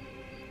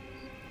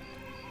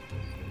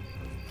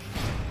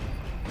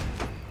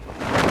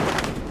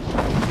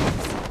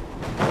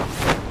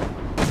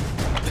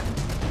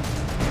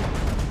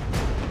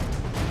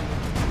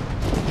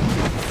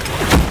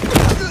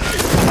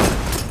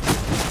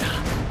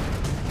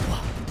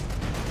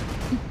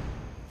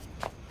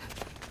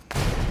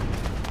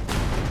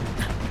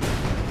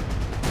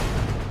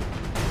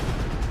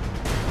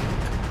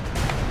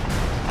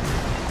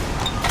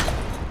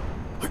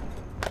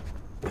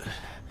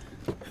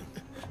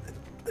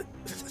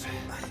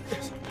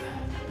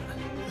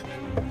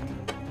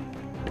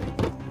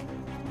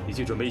你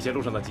去准备一些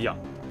路上的给养，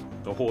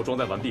等货物装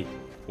载完毕，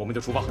我们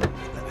就出发。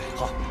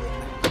好，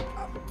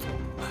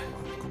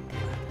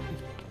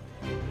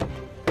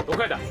都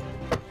快点！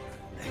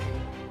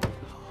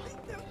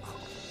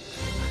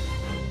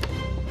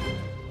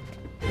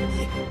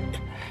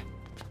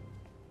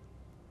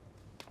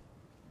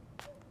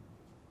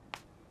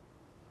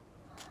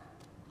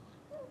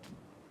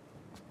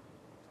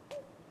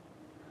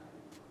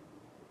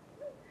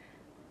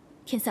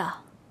天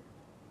嫂，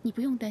你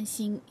不用担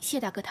心谢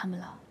大哥他们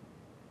了。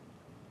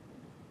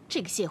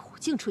这个谢虎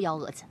净出幺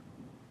蛾子，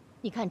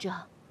你看这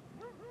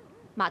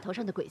码头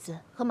上的鬼子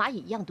和蚂蚁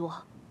一样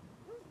多，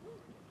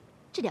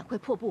这2块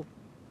破布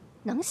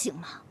能行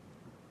吗？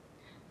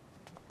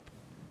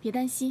别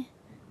担心，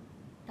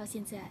到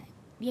现在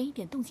连一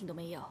点动静都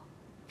没有，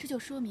这就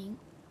说明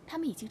他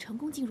们已经成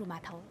功进入码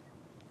头。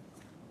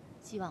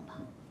希望吧。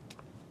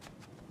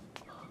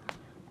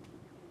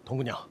童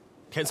姑娘，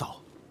天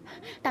嫂，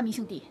大明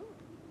兄弟，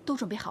都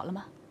准备好了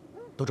吗？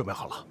都准备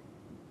好了。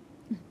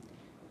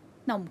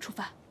那我们出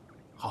发。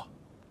好。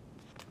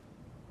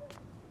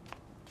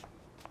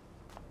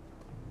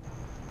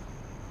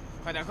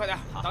快点，快点，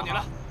到你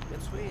了！别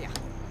催呀！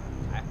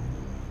哎，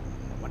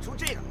我出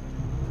这个，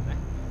来，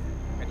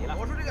该你了。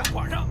我出这个，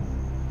绑上。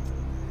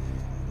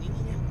你，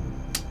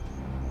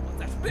我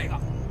再出这个。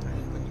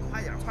你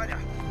快点，快点。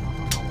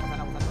好，我再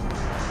来，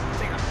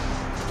这个。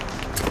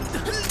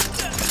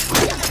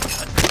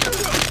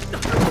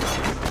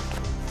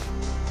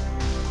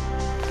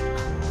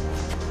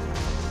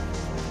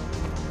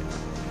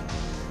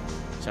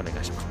下面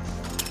干什么？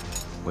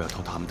我要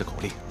偷他们的口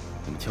令，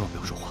你们千万不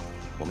要说话，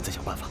我们再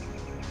想办法。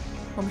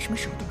我们什么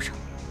时候动手？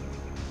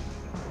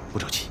不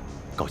着急，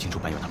搞清楚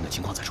板垣他们的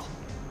情况再说。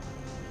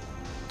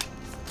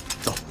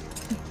走。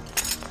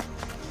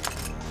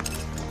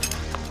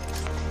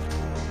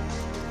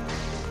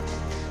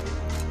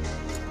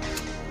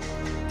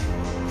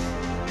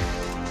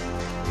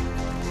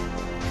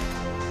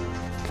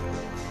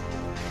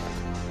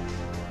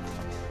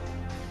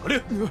口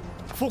令，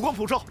佛光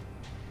普照。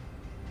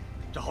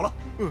站好了。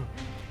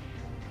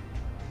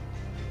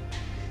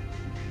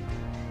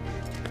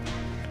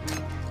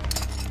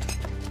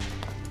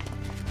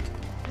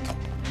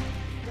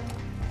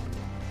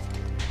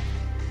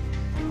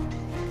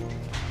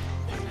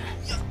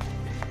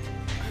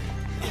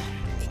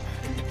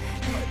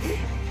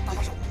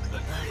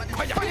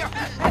快点，快点，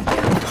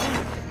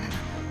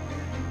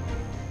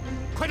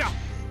快点，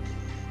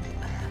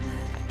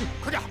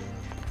快点，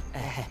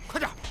快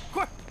点，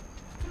快！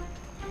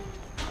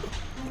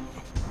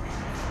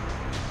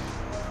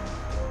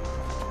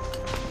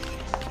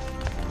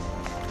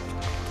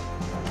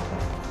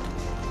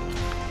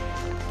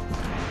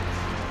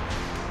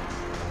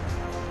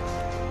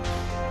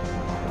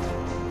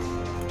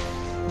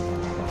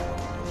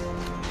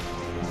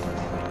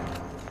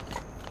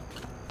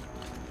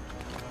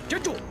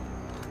站住！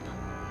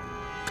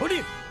口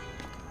令，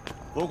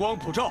佛光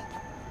普照。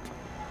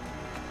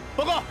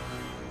报告，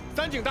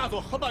三井大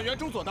佐和板垣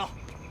中佐到，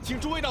请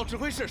诸位到指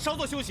挥室稍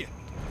作休息。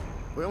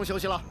不用休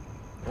息了，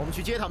我们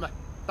去接他们。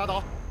大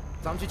岛，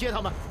咱们去接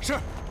他们。是。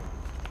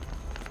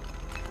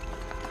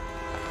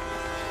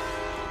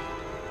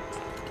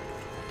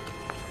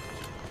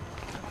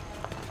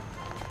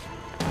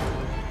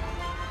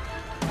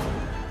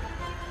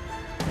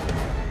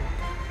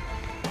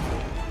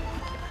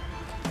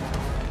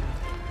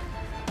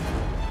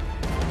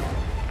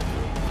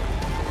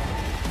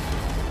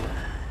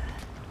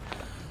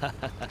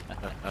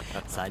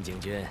三井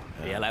君，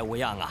别来无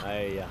恙啊！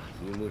哎呀，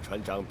樱木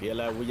船长，别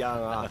来无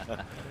恙啊！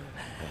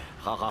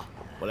好好，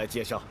我来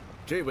介绍，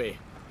这位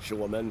是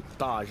我们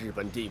大日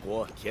本帝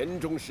国田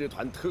中师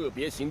团特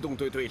别行动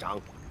队队长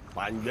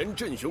板垣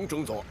振雄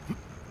中佐。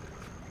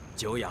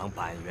久仰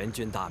板垣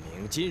君大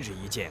名，今日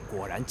一见，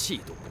果然气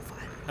度不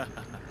凡。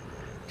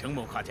承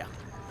蒙夸奖。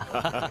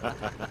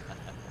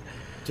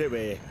这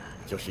位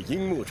就是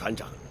樱木船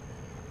长，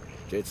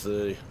这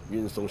次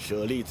运送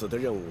舍利子的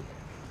任务，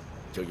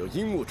就由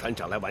樱木船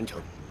长来完成。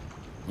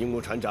樱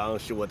木船长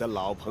是我的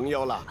老朋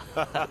友了。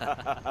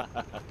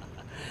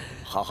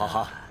好好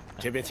好，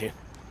这边请。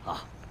好。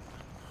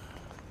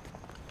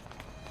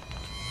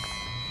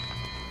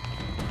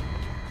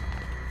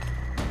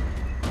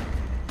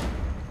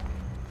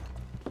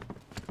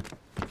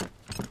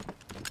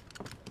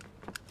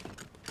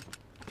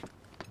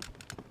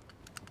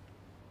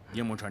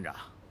樱木船长，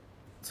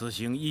此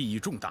行意义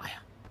重大呀。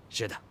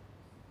是的，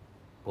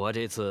我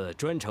这次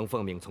专程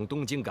奉命从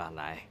东京赶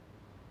来，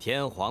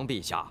天皇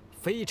陛下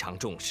非常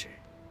重视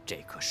这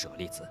颗舍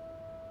利子，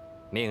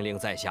命令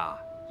在下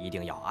一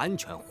定要安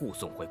全护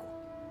送回国。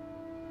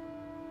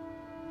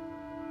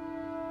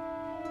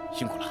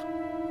辛苦了，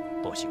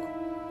多辛苦。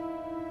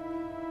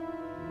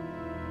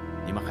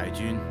你们海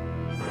军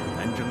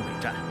南征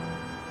北战，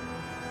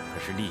可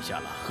是立下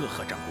了赫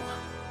赫战功啊！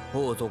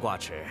不足挂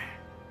齿，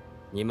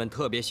你们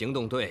特别行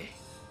动队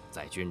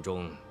在军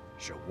中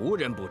是无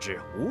人不知、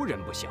无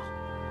人不晓，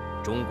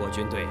中国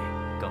军队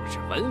更是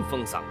闻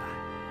风丧胆，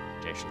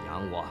真是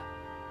扬我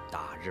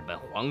大日本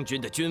皇军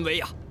的军威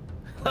啊！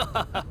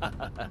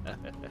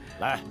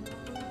来，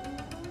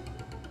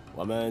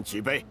我们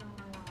举杯，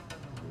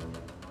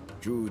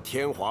祝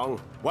天皇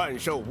万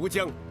寿无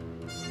疆，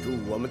祝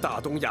我们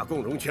大东亚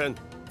共荣圈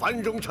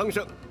繁荣昌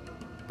盛。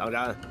当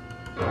然，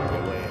也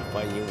为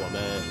欢迎我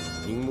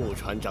们樱木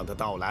船长的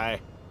到来，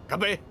干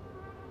杯！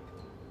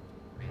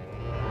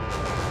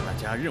大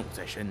家任务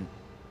在身，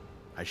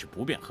还是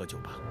不便喝酒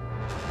吧。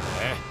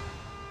哎，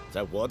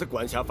在我的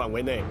管辖范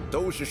围内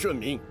都是顺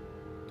民，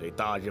对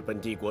大日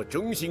本帝国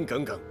忠心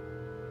耿耿，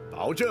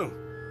保证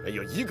没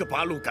有一个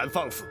八路敢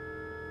放肆。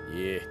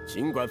你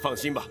尽管放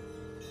心吧。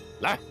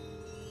来，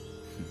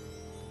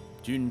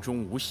军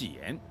中无戏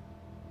言。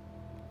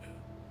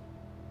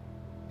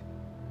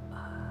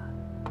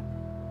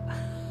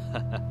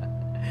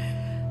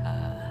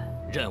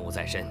任务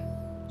在身，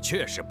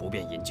确实不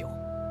便饮酒。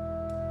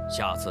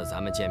下次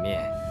咱们见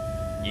面，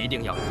一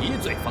定要一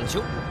醉方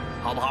休，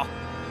好不好？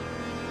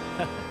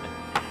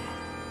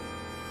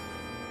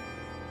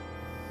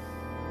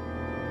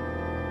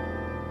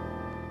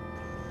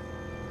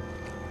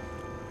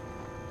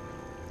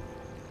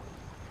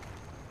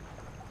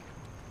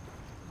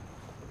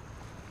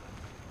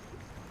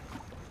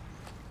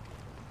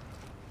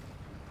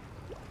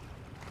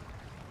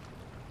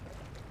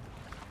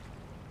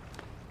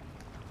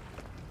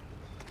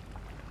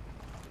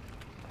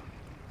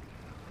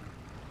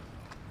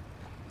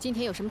今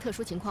天有什么特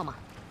殊情况吗？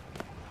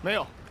没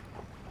有。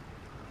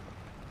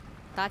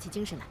打起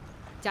精神来，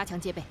加强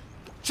戒备。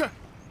是。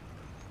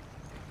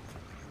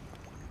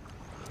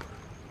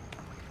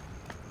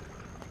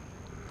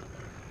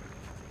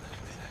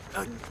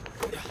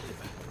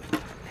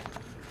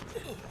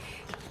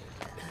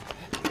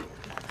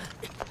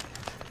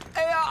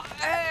哎呀，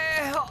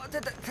哎呦，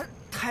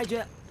太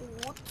君，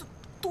我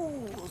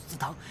肚子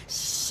疼，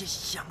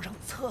想上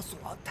厕所。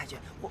太君，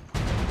我。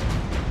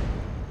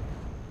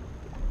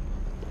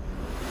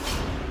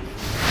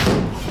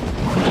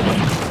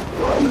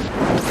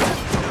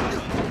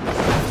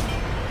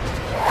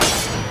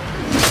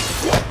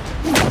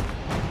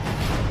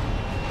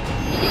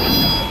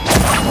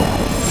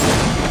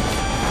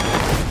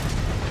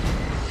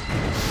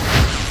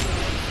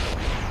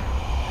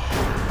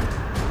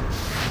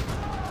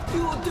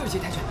对不起，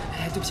太君，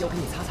对不起，我给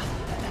你擦擦。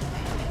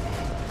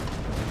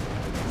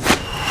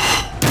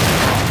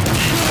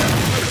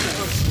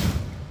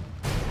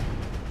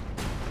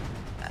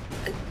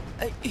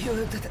哎呦，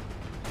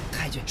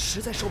太君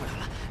实在受不了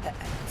了，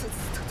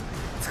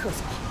厕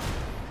所。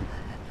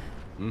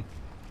嗯。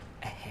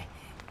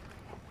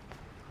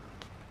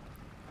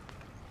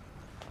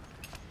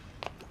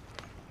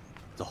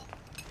走。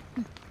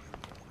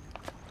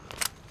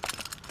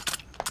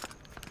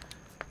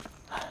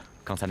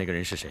刚才那个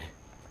人是谁？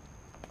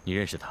你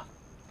认识他？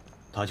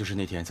他就是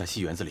那天在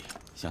戏园子里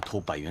想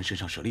偷百元身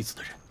上舍利子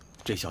的人。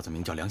这小子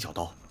名叫梁小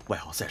刀，外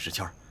号赛时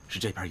迁，是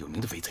这边有名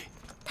的飞贼。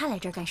他来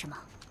这儿干什么？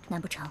难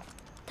不成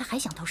他还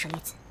想偷舍利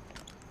子？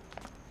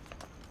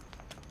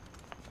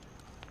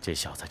这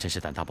小子真是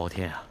胆大包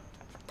天啊！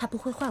他不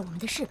会坏我们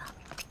的事吧？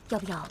要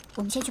不要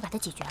我们先去把他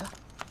解决了？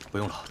不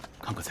用了，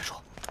看看再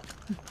说。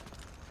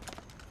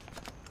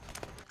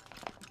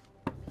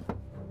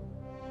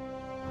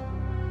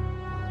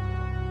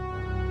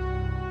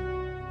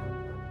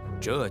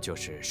这就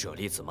是舍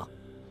利子吗？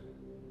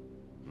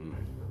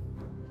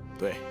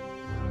对。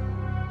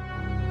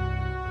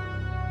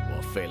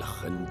我费了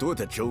很多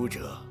的周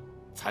折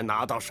才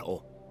拿到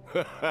手。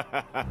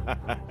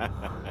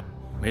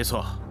没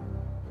错，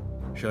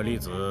舍利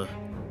子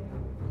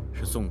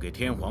是送给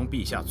天皇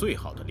陛下最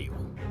好的礼物。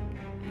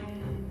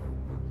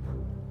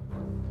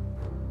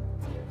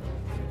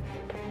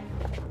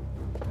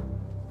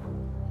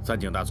三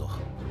井大佐，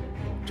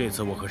这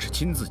次我可是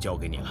亲自交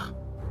给你了。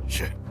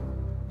是。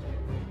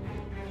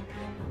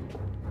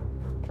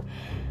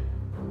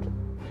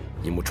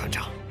樱木船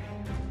长，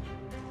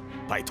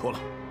拜托了。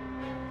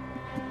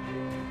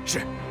是。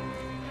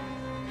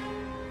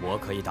我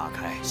可以打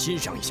开欣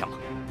赏一下吗？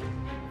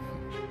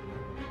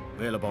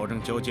为了保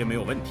证交接没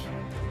有问题，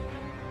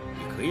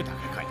你可以打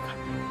开看一看。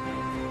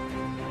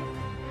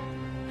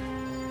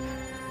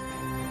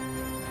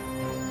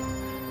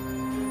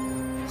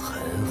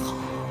很好。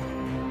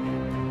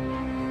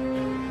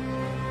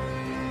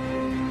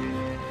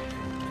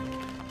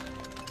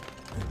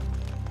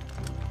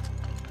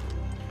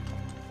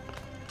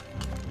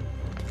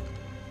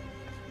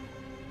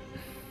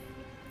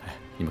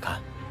你们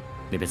看，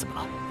那边怎么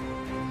了？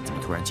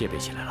突然戒备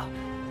起来了？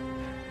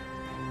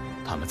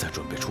他们在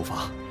准备出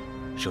发，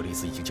舍利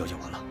子已经交接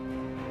完了。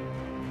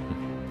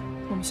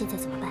我们现在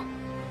怎么办？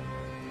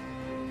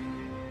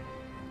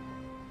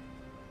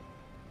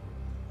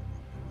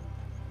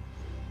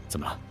怎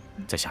么了？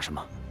在想什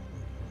么？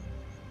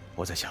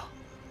我在想，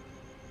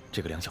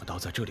这个梁小刀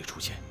在这里出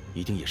现，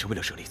一定也是为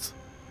了舍利子。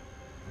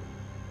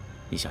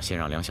你想先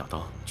让梁小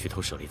刀去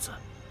偷舍利子？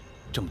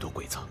这么多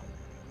鬼子，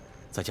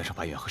再加上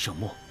白猿和圣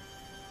墨，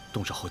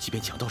动手后即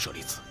便抢到舍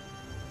利子，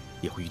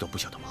也会遇到不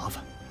小的麻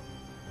烦。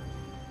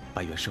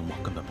白猿、圣墨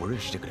根本不认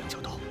识这个梁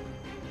小刀，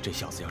这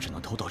小子要是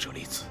能偷到舍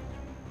利子，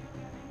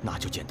那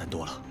就简单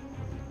多了。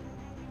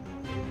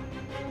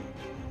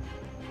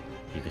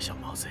一个小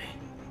毛贼，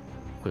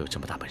会有这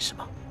么大本事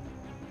吗？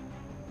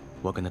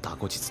我跟他打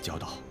过几次交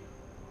道，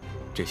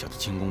这小子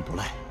轻功不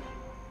赖，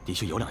的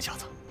确有两下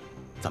子。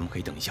咱们可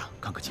以等一下，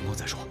看看情况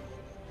再说。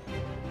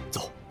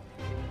走。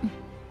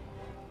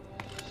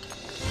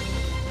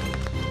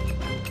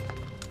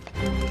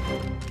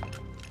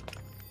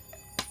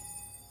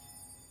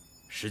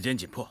时间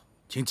紧迫，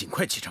请尽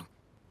快启程。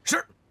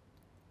是。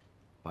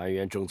白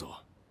猿中佐，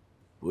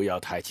不要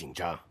太紧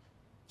张。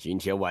今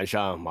天晚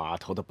上码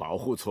头的保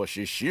护措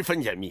施十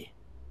分严密，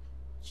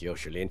就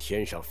是连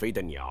天上飞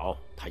的鸟，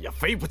它也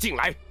飞不进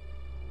来。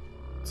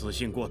自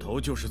信过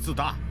头就是自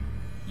大。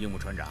樱木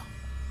船长，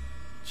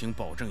请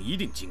保证一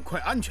定尽快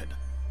安全的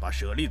把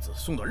舍利子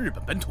送到日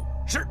本本土。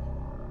是。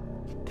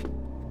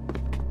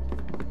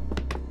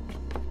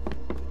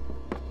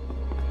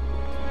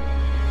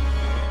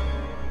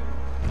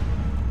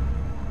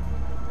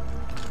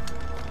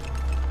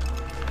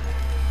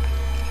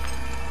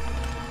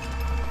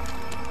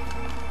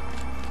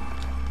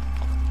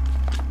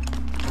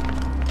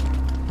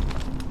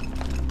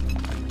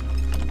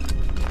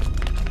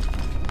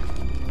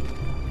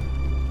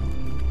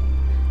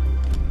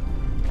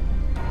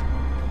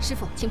师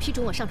傅，请批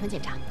准我上船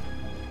检查。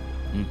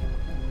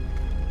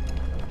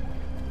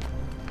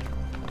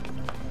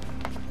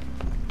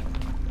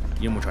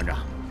樱木船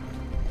长，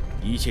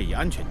一切以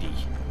安全第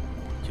一，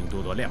请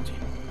多多谅解。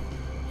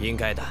应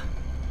该的，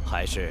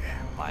还是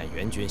板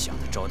垣君想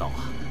的周到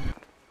啊。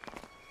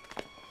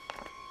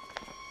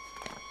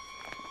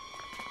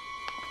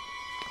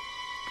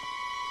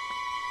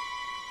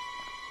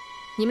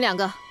你们两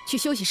个去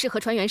休息室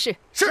和船员室。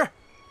是。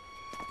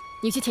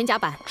你去前甲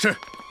板。是。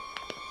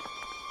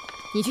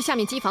你去下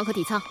面机房和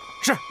底舱。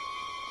是。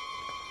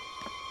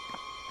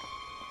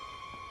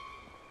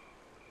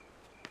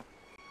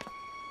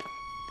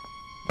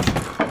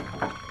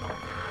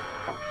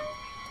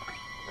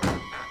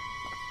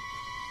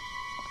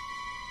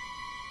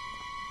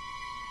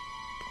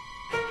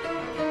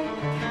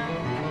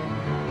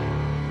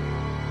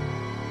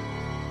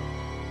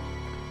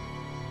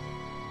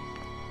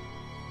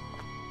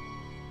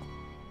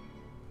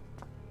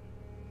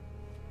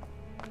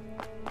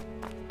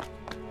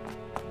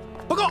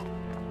报告。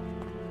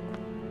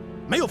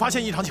没有发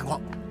现异常情况。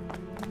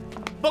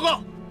报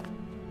告，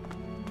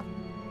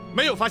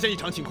没有发现异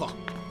常情况。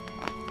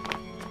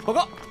报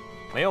告，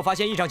没有发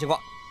现异常情况，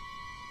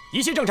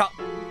一切正常。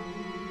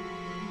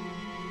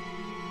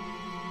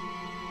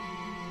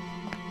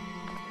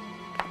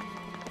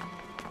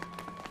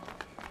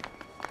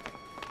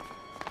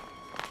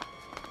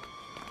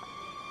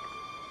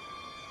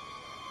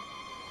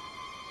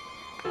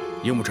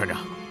樱木船长，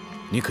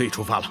你可以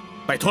出发了，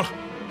拜托了。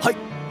嗨。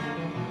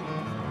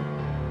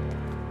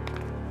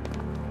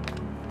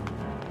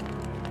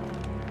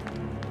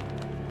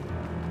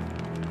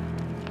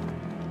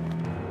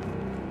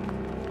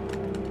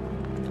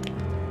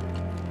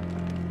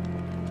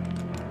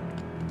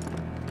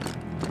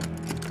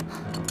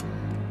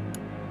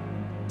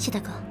谢大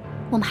哥，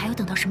我们还要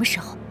等到什么时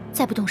候？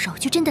再不动手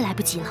就真的来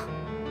不及了。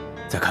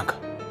再看看，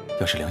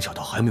要是梁小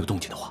刀还没有动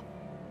静的话，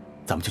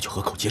咱们就去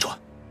河口截船。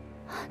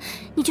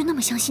你就那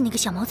么相信那个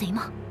小毛贼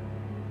吗？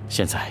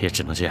现在也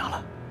只能这样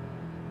了，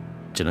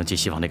只能寄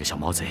希望那个小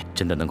毛贼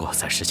真的能够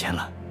再实现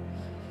了。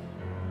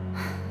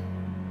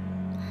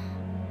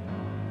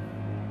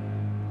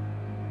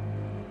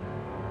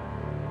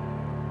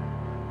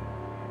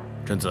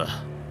贞子，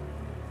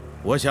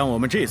我想我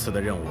们这次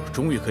的任务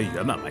终于可以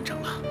圆满完成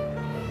了。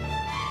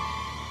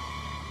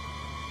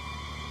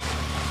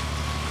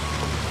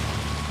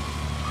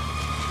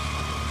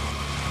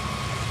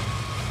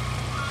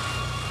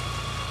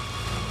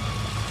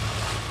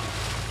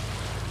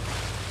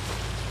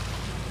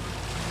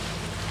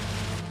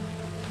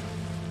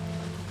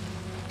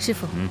师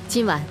傅，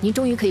今晚您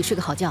终于可以睡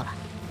个好觉了。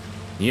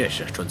你也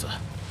是，纯子，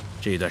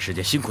这一段时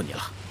间辛苦你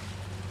了。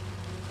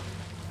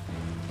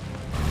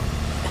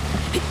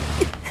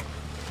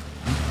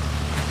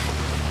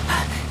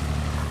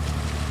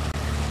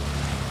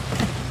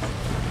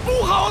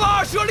不好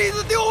了，舍利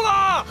子丢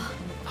了！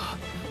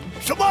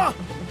什么？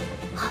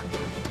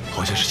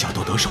好像是小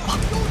刀得手了。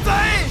有贼！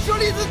舍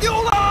利子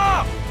丢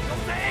了！有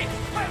贼！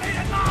快来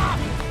人呐！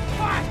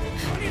快！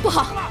不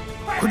好！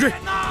快追！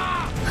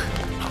啊！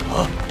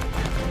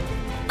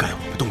该我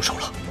们动手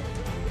了。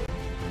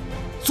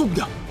松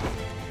点！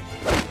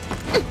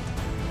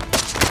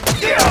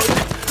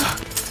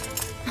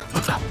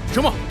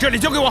什么？这里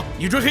交给我，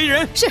你追黑衣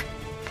人。是。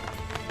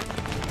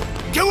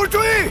给我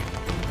追！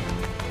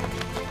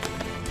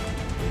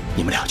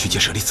你们俩去接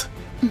舍利子。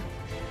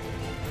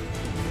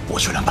我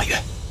去200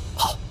元。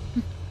好。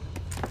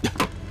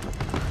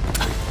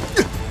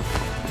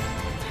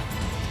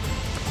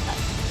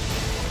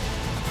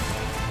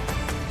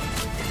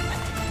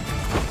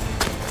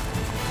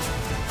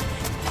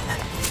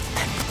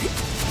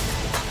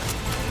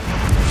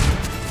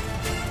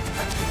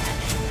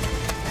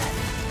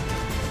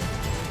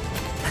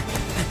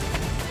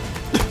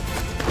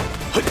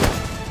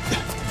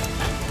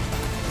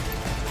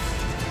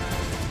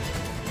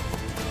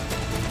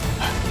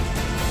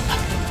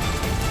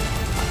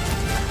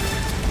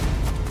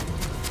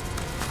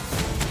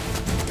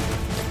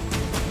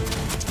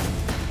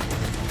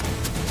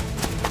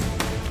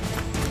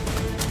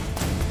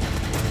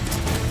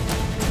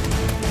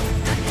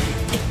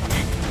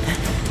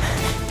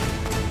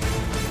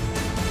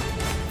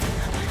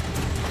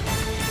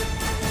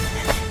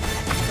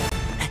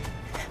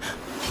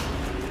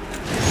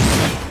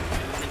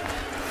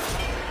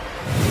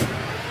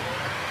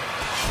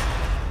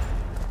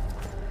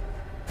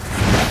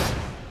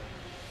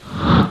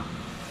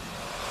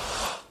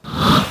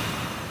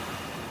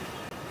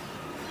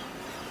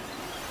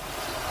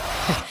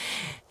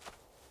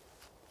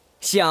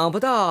想不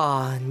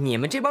到你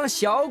们这帮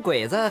小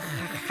鬼子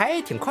还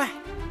挺快，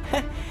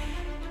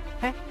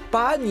哎，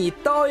把你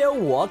刀爷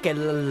我给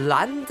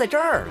拦在这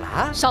儿了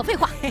啊！少废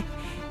话，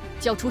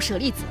交出舍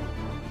利子，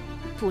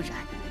不然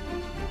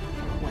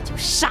我就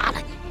杀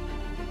了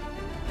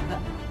你！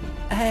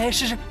哎，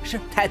是，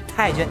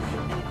太君，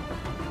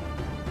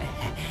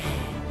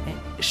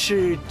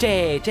是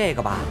这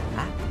个吧？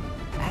啊，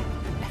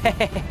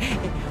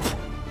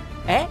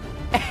哎。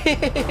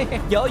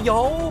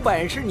有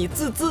本事你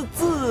自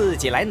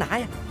己来拿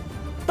呀！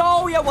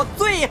刀爷，我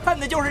最恨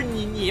的就是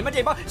你们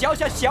这帮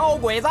小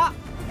鬼子！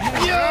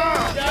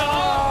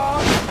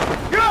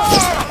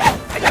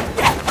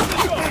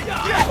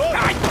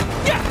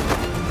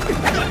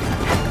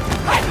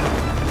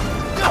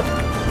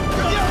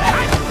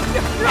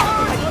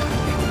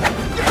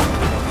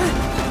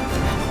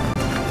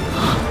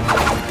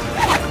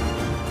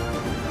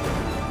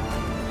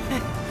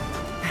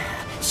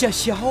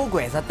小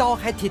鬼子刀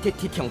还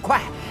挺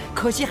快，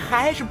可惜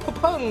还是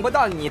碰不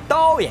到你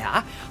刀爷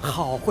啊！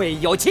好会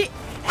有气！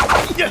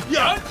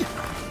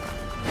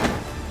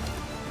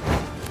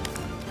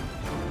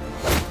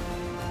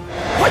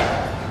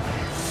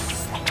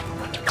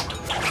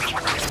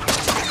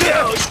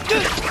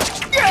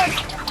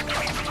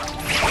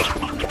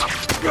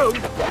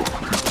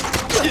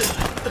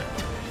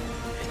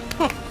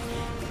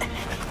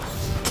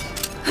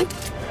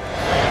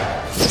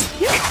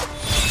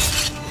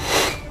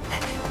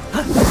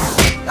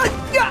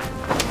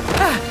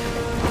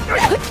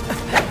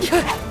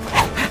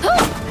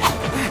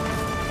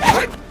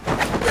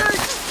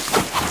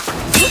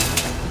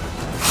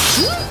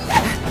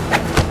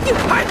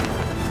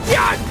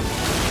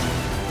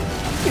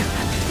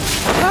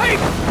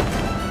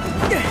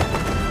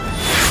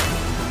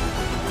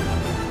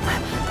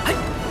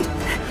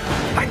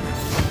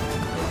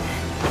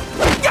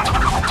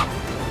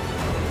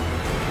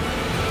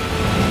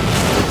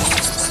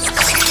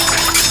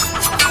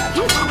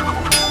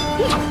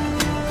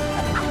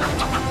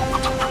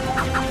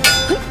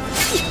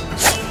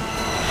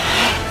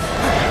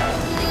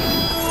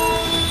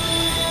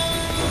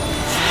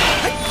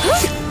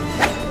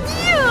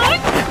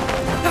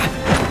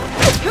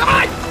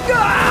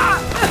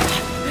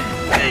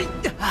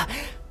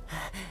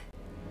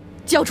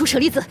交出舍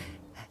利子！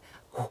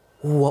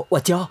我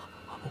交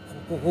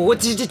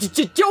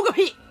个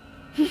屁！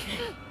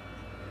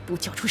不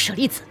交出舍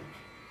利子，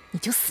你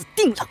就死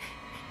定了！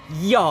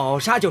要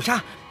杀就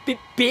杀，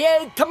别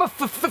他妈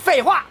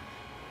废话！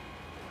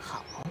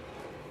好，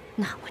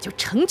那我就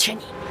成全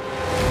你。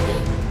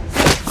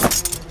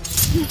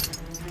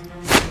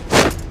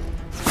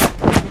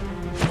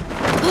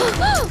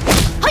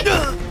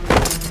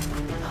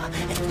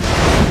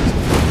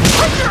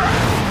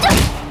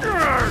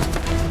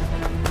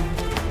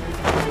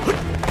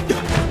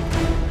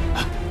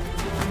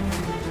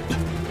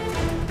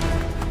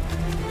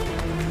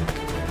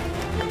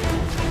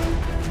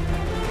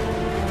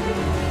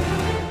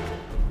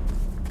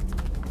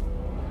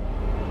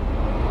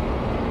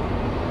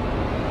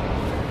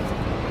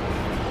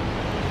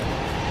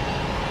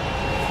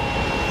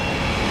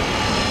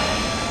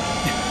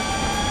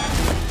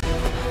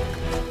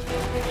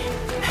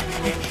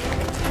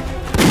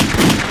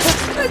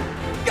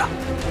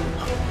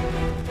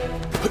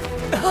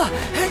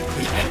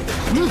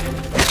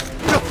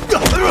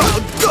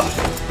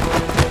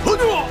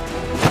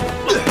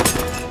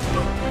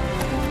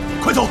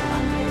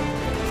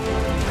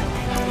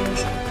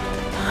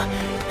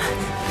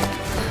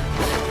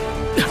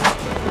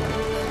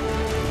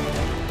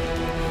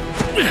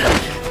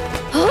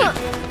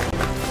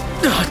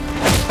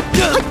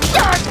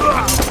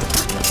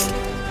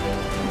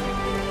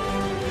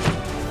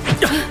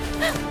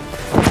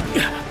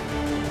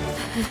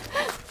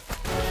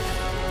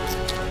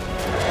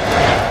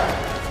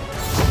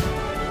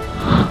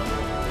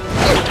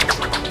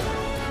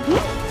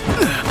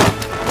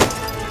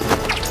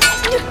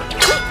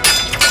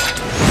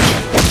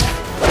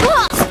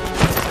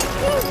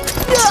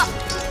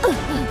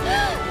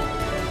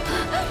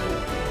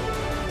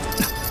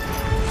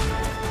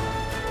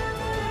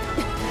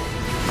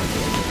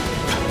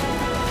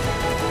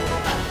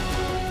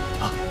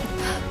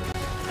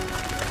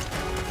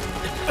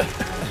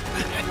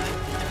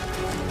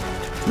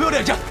不要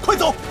恋战，快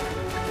走！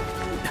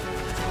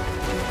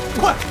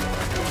快！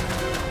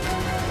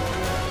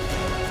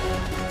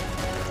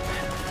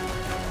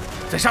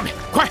在上面，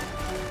快！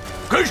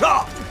跟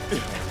上！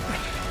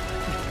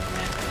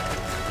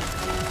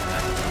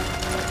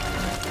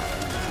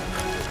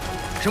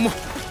神木，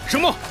神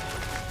木！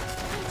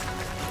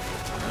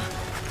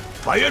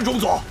白猿中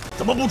佐，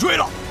怎么不追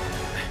了？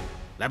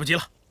来不及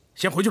了，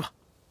先回去吧。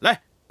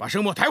来，把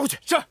生墨抬回去。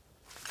是。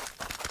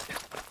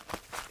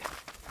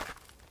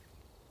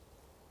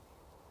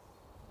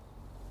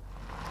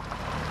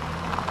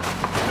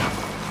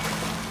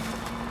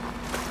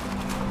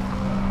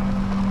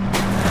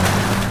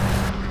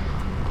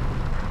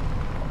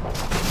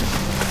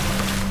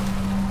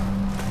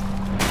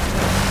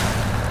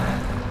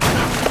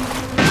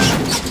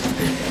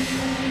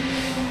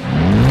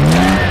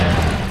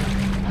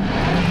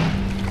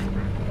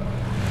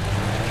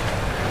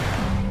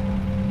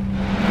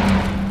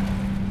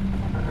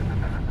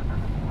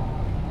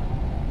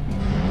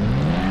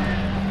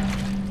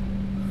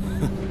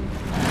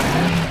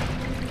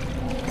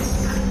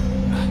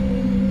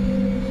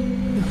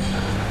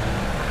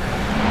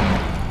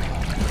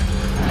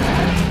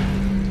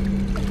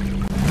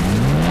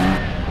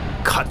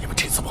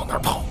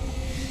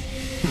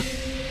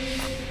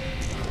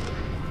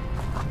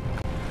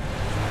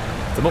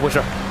怎么回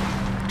事？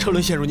车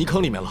轮陷入泥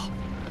坑里面了。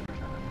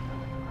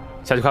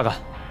下去看看。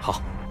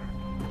好。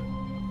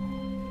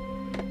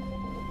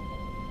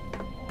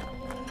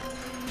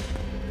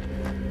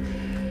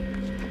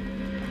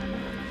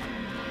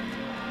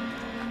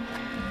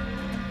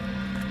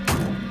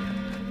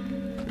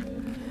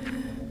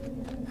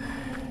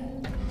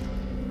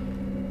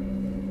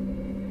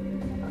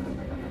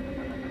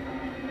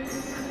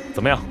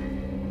怎么样？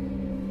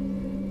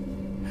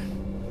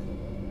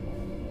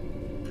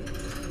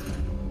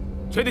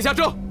全体下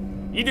车，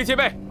一队戒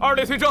备，二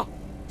队随车。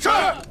是。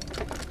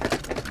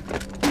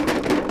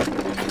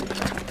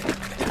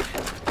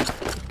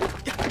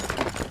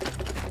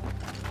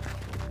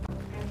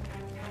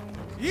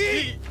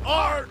一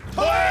二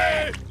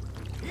退，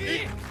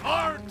一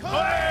二退，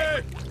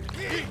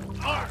一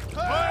二退，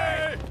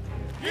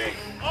一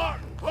二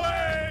退。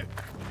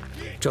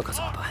这可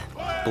怎么办？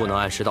不能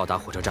按时到达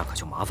火车站，可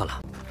就麻烦了。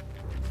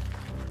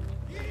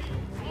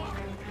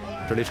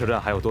这离车站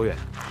还有多远？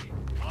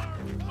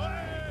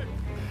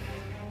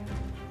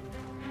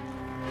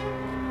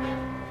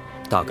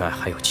大概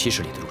还有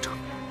70里的路程。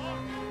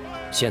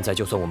现在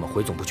就算我们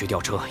回总部去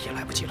调车，也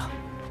来不及了。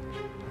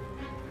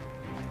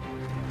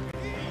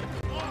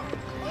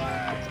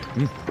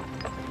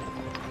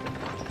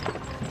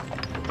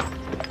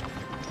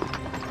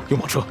用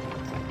马车，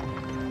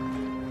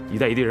一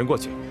带一队人过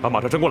去，把马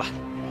车征过来。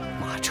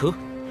马车？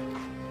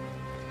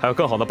还有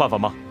更好的办法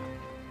吗？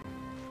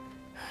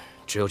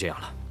只有这样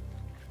了。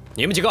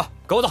你们几个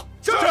跟我走。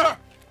是。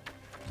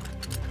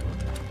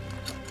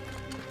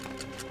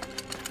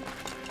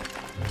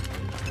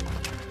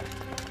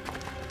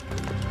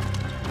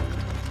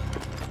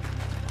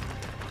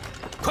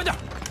快点！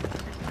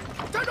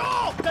站住！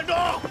站住！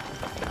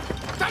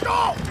站住！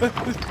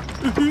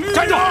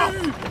站住！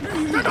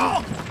站住！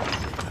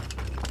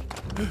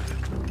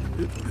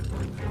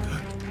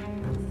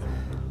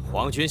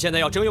皇军现在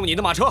要征用你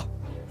的马车。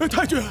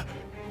太君，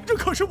这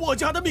可是我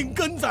家的命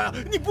根子啊，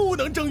你不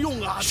能征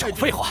用啊！少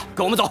废话，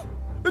跟我们走。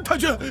太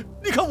君，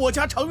你看我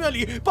家长院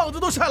里棒子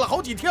都晒了好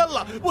几天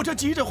了，我这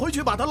急着回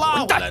去把它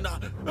拉回来呢。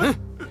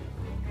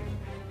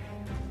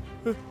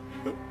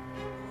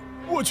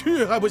我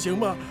去还不行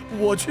吗？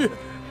我去。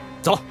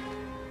走。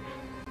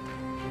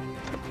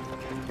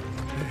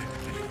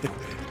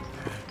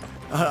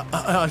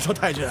说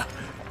太君，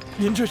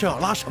您这是要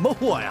拉什么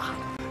货呀？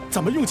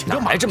怎么用起这马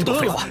车？哪来这么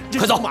多废话？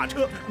快走！马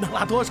车能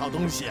拉多少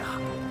东西啊？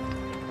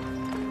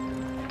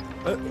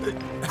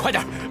快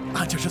点！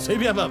就是随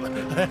便问问。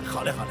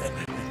好嘞，好嘞。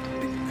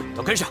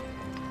都跟上。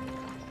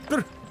跟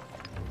着。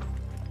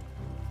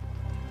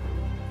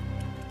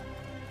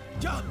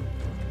驾！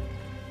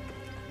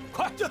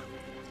快！驾！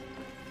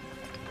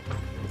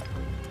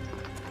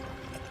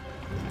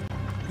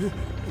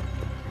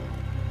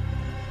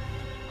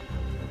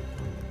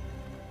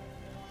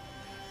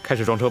开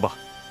始装车吧。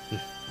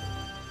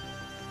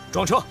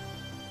装车。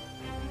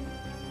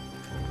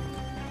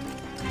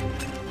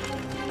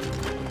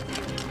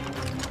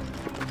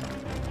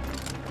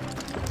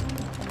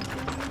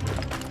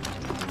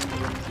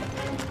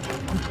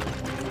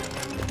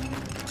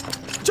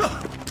驾！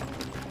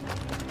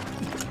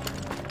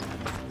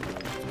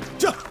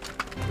驾！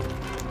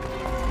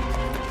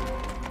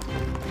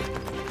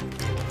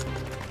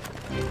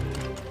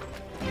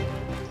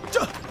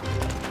驾！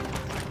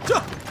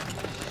驾！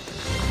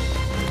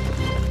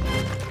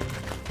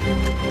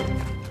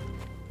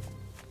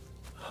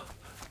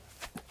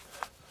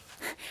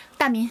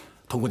大明，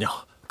童姑娘，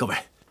各位，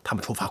他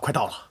们出发快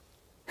到了。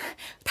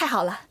太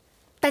好了，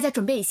大家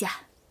准备一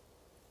下。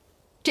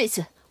这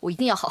次我一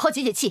定要好好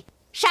解解气，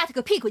杀他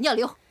个屁滚尿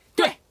流。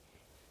对，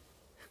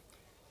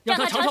让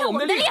他尝尝我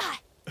们的厉害。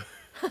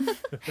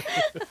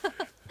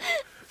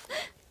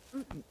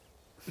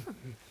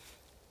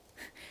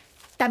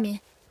大明，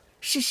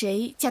是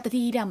谁驾的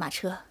第一辆马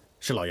车？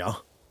是老杨，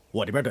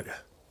我这边的人，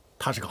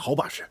他是个好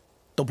把式，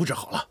都布置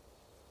好了。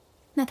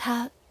那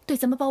他对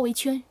咱们包围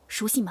圈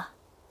熟悉吗？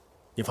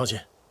你放心，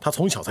他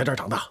从小在这儿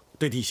长大，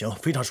对地形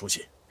非常熟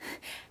悉。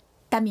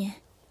大民，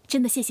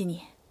真的谢谢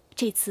你，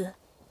这次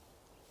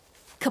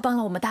可帮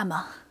了我们大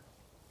忙。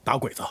打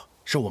鬼子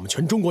是我们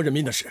全中国人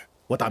民的事，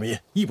我大民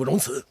义不容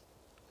辞。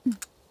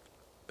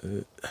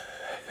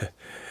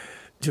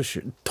就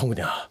是童姑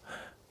娘，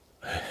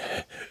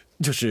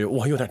就是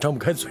我有点张不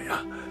开嘴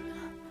啊。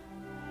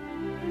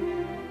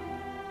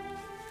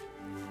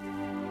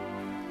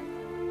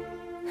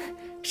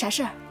啥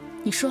事儿？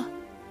你说。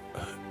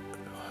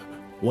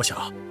我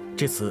想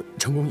这次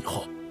成功以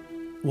后，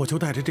我就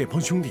带着这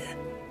帮兄弟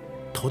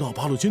投到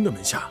八路军的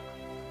门下，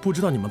不知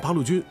道你们八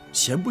路军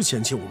嫌不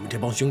嫌弃我们这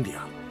帮兄弟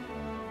啊？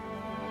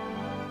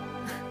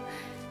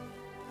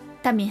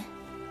大民，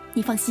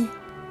你放心，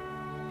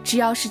只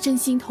要是真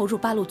心投入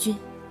八路军，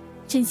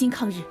真心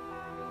抗日，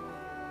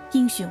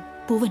英雄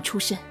不问出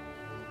身，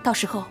到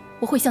时候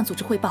我会向组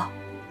织汇报，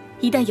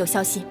一旦有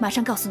消息马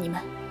上告诉你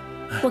们，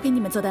我给你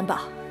们做担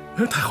保。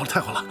太好了，太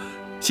好了，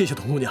谢谢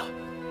童姑娘，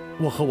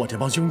我和我这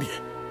帮兄弟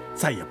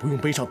再也不用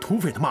背上土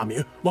匪的骂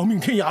名，亡命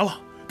天涯了。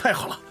太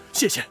好了，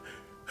谢谢，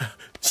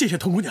谢谢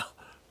童姑娘。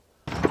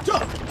这，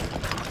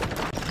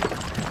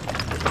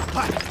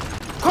快，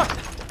快！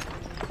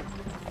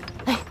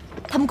哎，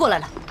他们过来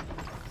了，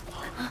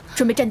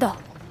准备战斗。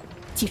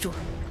记住，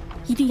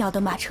一定要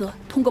等马车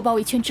通过包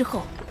围圈之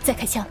后再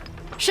开枪。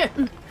是，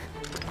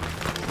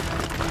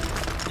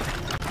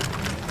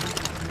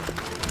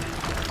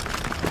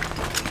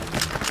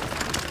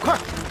快，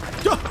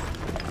这。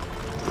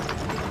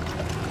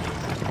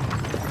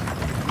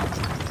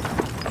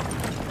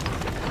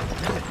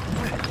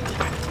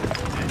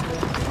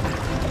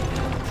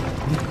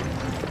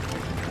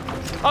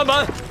安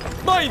满，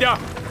慢一点，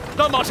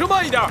让马车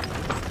慢一点。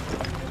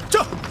这，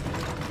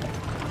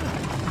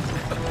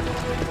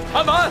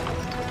安满，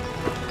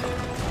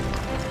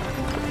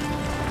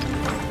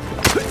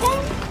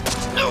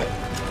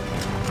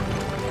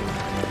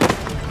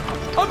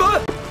安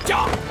满，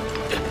驾，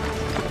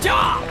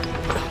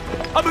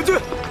安满军，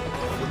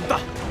混蛋，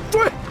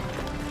追，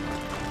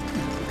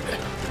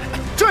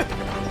追，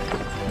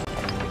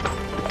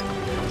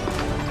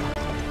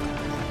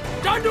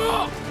站住！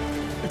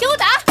给我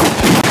打！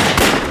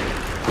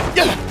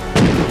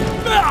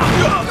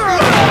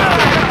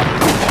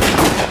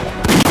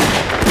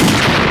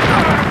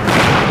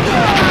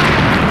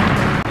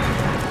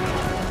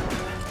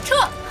撤，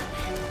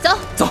走，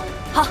走，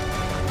好。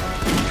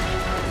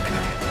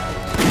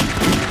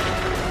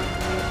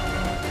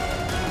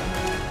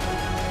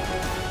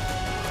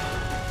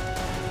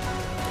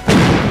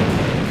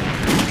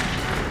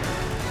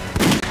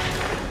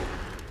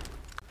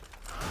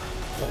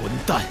混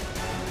蛋！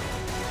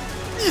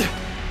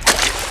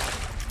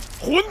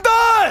混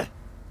蛋！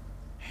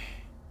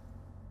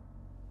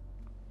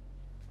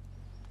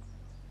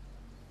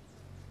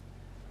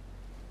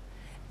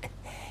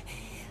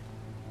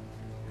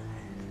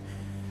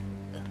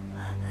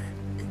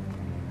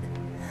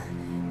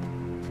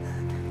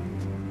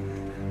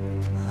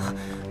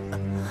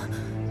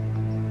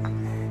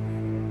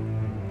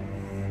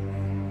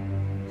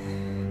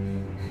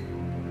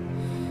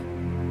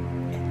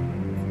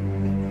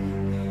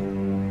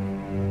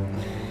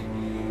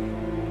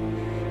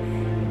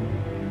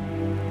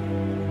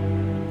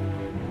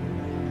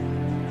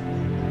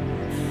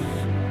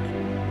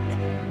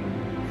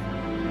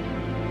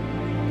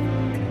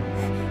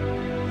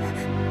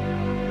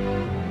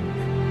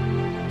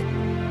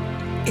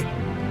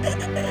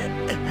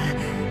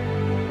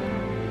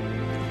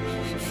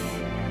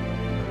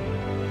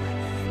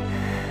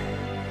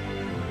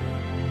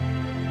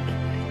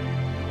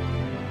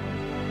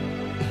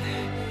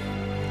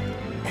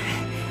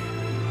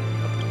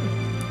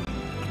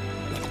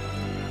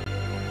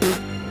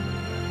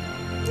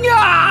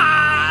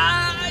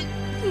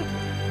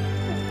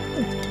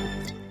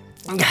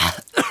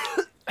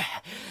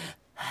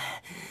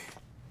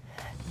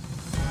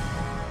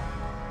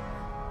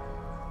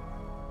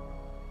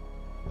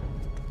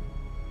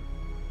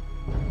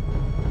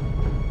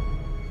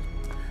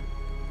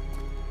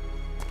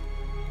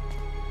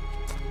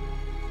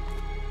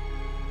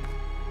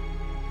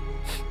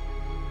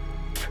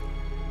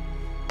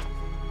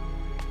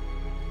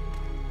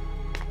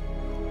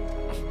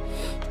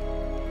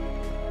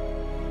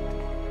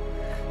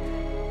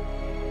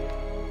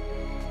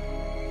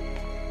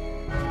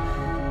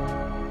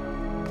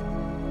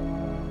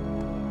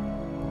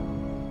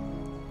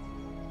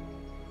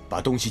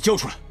把东西交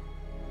出来！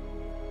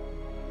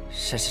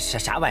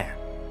啥玩意儿？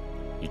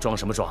你装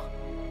什么装？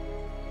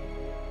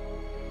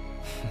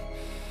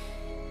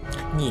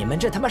你们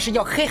这他妈是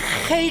要黑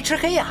吃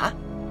黑呀？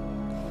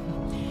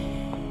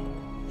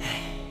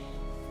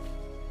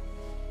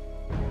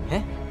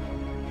哎，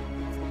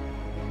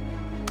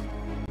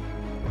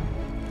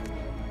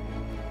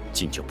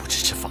敬酒不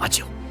吃吃罚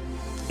酒。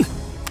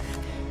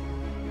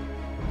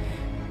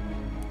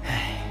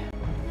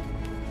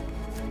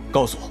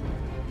告诉我，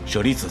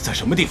舍利子在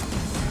什么地方？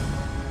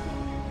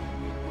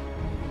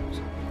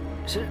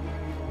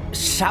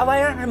啥玩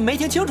意儿？没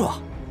听清楚。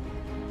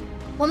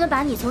我们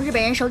把你从日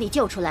本人手里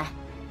救出来，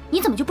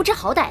你怎么就不知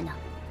好歹呢？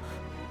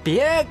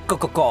别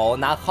狗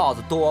拿耗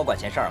子多管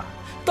闲事啊！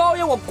导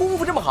演，我功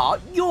夫这么好，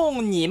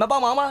用你们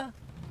帮忙吗？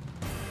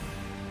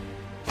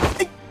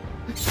哎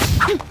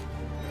呀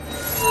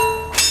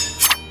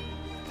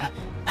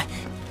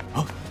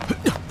我！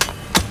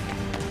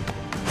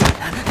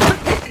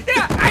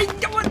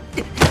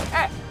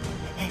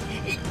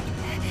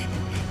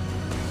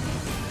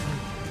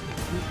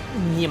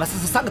你们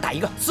3个打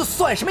1个，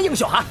算什么英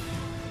雄啊？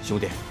兄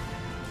弟，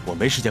我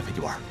没时间陪你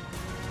玩，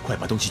快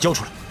把东西交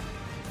出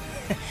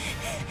来！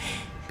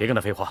别跟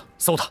他废话，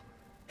搜他！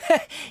嘿，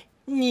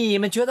你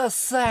们觉得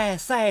赛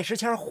时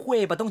迁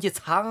会把东西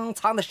藏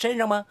在身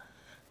上吗？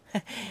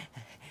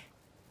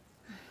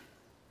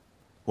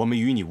我们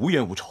与你无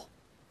冤无仇，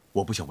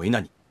我不想为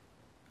难你，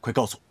快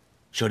告诉我，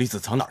舍利子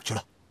藏哪儿去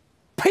了？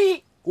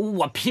呸！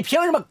我凭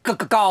什么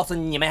告诉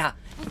你们呀？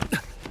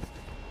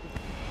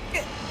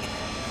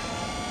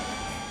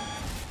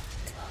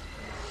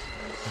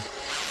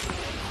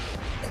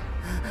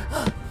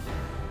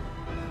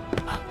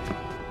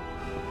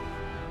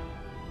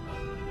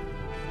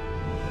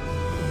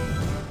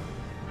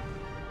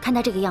看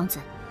他这个样子，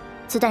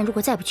子弹如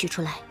果再不取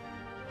出来，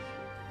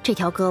这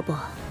条胳膊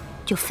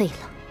就废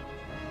了。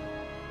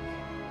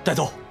带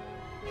走。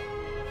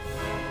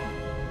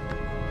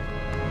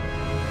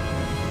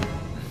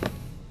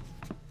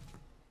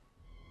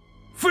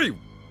废物，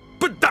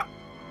笨蛋，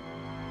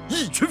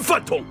一群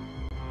饭桶，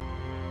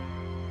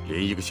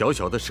连一个小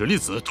小的舍利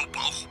子都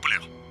保护不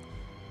了。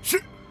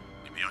是，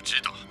你们要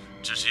知道，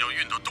这是要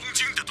运到东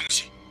京的东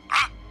西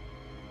啊！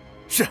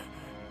是，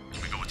你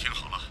们给我听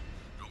好了，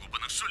如果不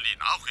能顺利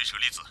拿回舍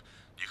利子，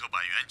你和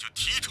板垣就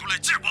提出来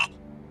见我。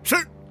是，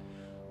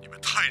你们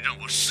太让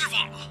我失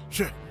望了。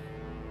是，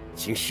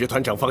请石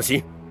团长放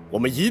心，我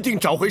们一定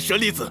找回舍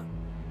利子。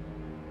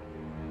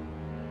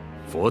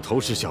佛头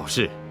是小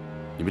事。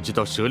你们知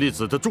道舍利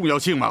子的重要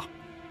性吗？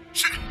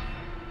是。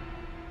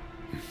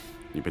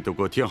你们都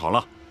给我听好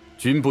了，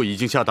军部已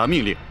经下达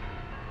命令，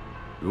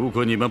如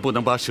果你们不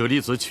能把舍利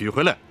子取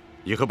回来，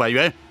你和板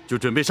垣就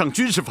准备上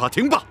军事法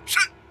庭吧。是。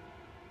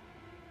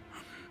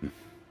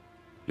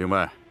另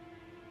外，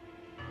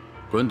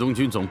关东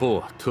军总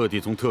部特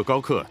地从特高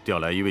课调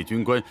来一位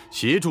军官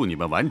协助你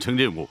们完成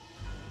任务，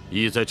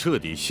意在彻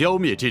底消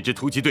灭这支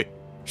突击队。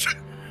是。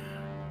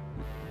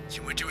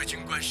请问这位军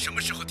官什么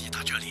时候抵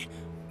达这里？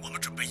我们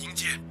准备迎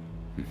接。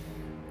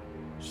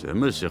什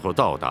么时候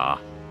到达，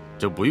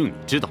这不用你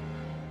知道。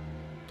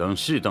等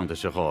适当的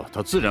时候，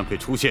他自然会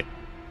出现。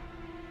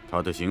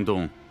他的行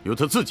动由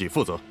他自己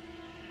负责，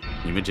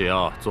你们只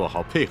要做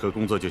好配合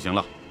工作就行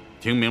了。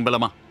听明白了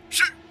吗？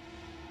是。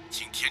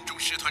请田中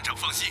石团长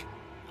放心，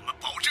我们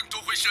保证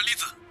夺回舍利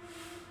子。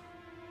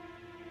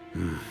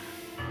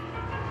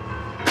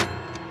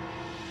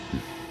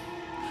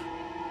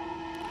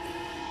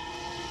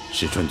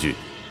石川君，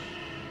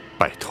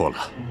拜托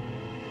了。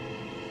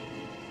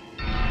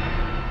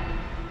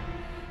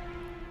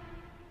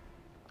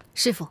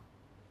师傅，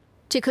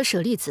这颗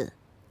舍利子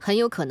很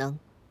有可能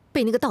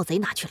被那个盗贼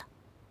拿去了。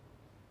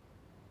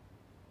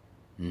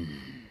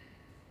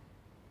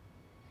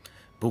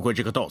不过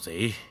这个盗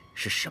贼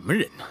是什么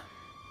人呢？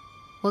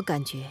我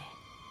感觉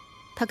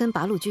他跟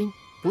八路军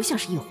不像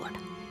是一伙的。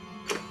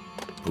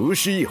不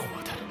是一伙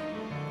的？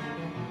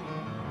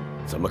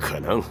怎么可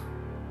能？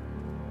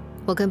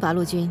我跟八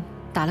路军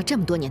打了这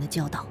么多年的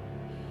交道，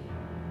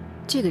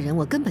这个人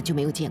我根本就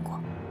没有见过。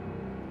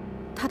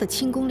他的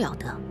轻功了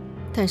得，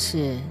但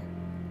是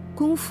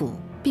功夫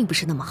并不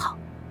是那么好。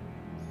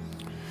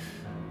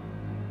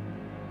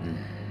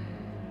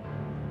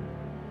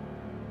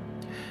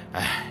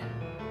哎，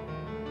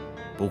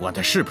不管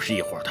他是不是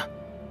一伙的，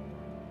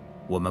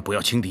我们不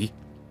要轻敌。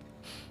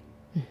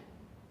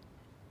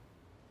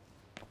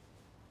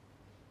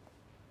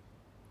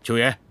秋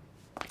元，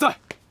在。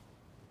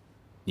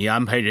你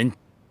安排人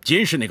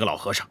监视那个老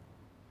和尚。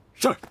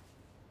是。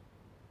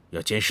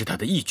要监视他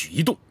的一举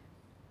一动，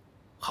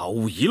毫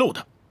无遗漏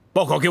的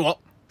报告给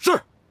我。是。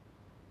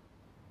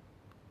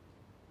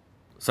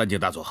三井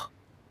大佐，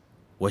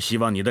我希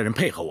望你的人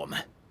配合我们，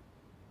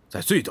在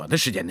最短的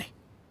时间内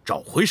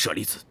找回舍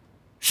利子。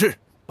是，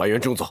板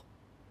垣中佐。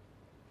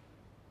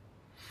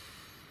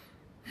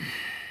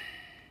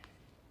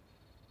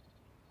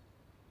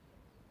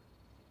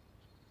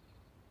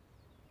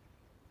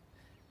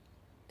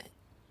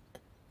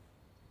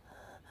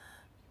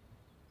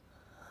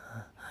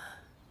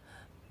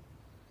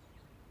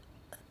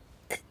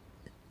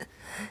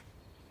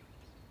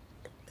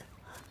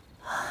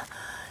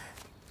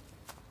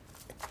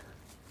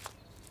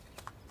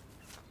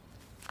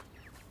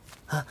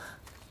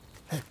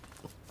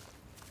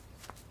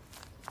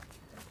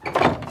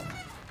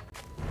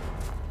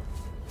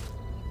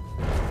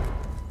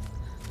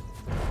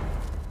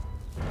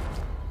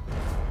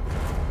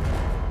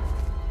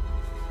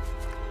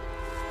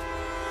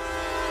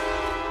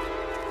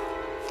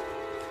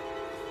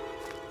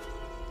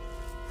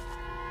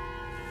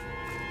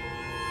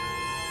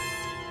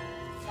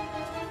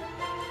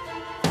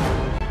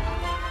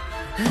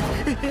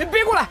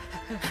别过来！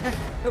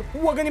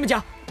我跟你们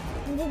讲，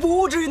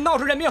不至于闹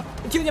出人命，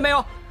听见没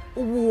有？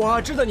我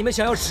知道你们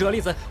想要舍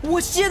利子，我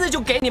现在就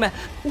给你们。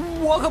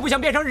我可不想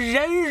变成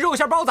人肉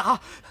馅包子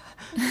啊！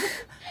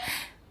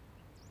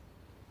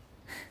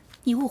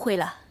你误会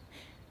了，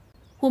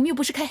我们又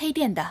不是开黑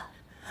店的，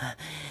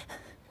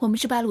我们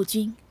是八路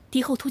军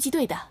敌后突击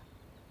队的。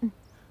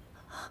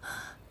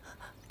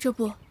这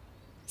不，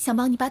想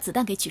帮你把子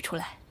弹给取出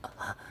来。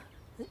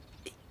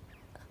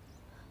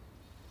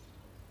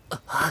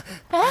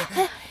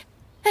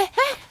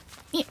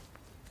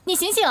你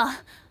醒醒！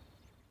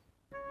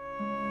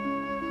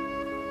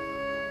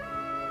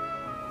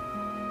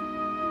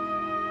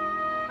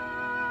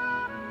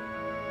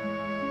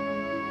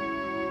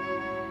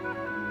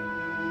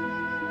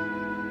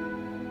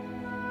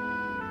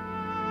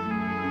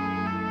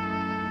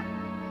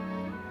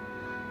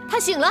他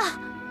醒了，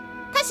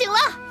他醒了，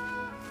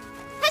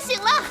他醒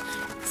了，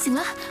醒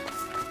了！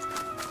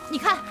你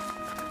看。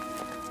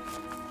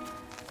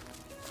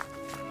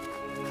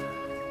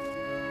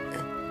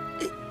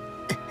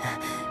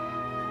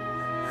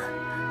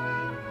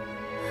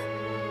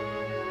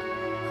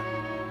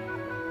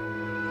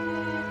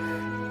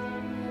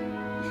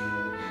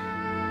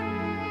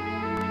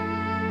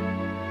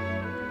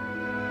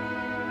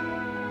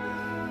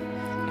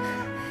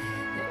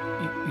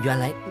原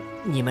来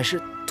你们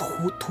是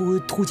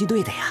突击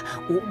队的呀！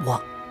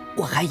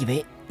我还以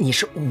为你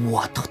是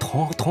我的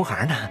同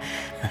行呢。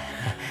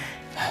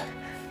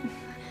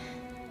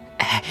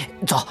哎，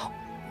走，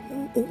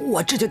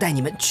我这就带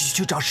你们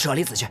去找舍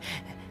利子去。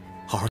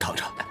好好躺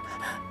着，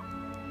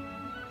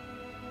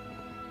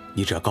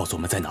你只要告诉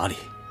我们在哪里，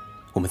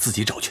我们自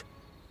己找去。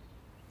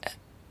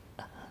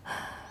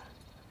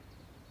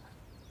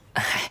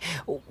哎，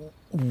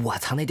我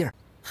藏那地儿，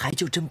还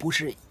就真不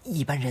是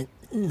一般人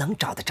能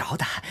找得着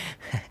的。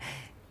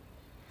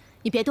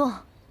你别动，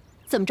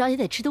怎么着也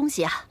得吃东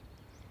西啊！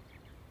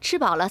吃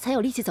饱了才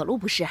有力气走路，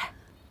不是？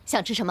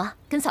想吃什么，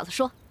跟嫂子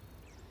说。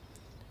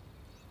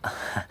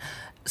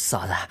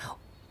嫂子，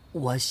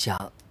我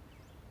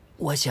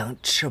想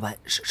吃碗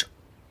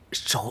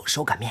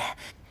手擀面，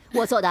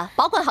我做的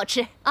保管好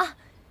吃啊！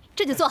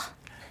这就做。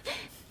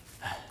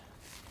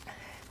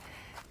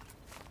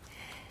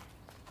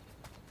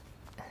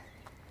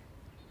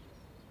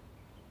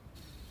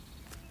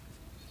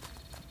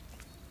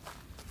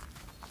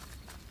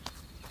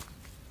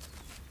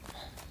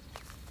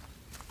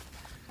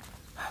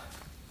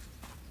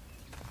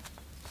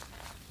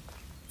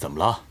怎么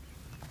了？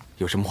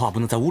有什么话不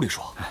能在屋里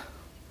说？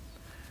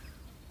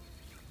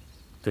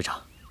队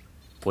长，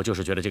我就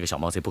是觉得这个小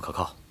毛贼不可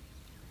靠。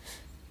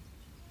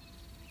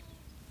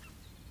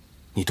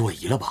你多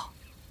疑了吧？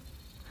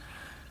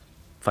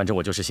反正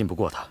我就是信不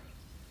过他。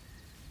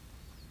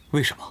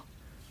为什么？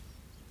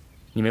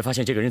你没发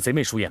现这个人贼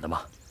眉鼠眼的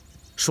吗？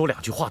说两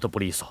句话都不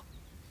利索，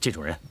这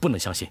种人不能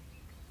相信。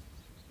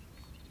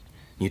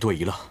你多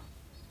疑了，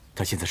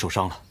他现在受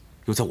伤了，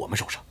又在我们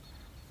手上，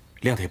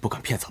亮太也不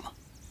敢骗咱们。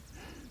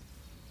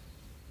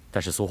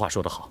但是俗话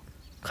说得好，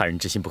害人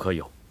之心不可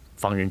有，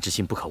防人之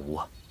心不可无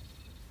啊。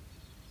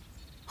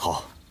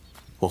好，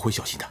我会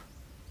小心的。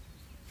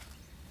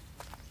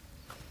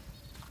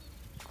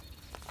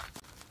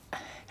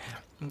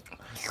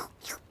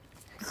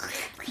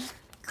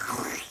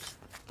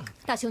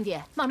大兄弟，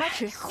慢慢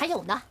吃，还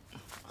有呢。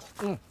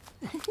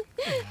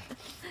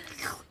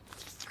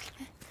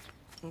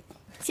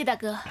谢大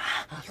哥。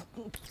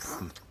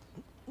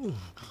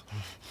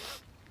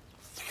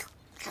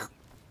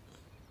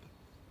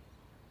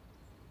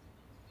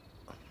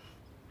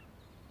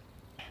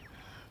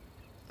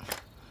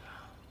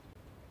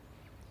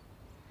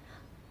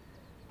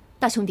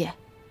大兄弟，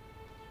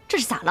这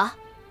是咋了？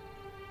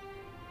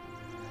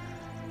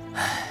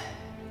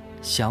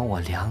想我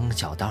两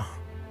脚刀，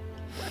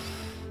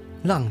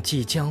浪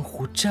迹江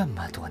湖这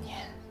么多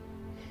年，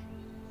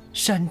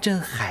山珍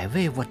海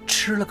味我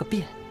吃了个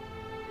遍，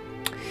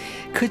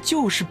可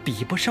就是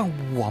比不上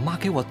我妈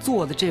给我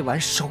做的这碗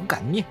手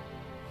擀面。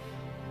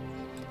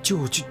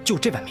就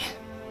这碗面，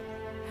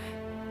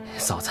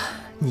嫂子，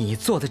你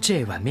做的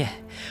这碗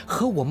面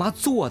和我妈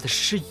做的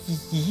是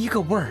一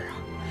个味儿啊。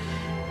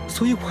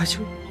所以我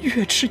就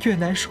越吃越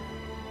难受，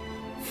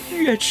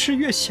越吃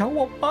越想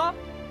我妈。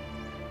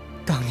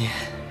当年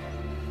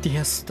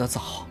爹死得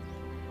早，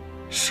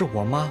是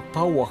我妈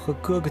把我和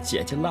哥哥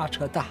姐姐拉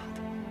扯大的，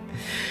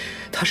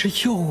她是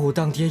又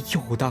当爹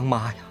又当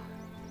妈呀，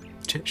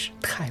真是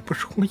太不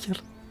容易了。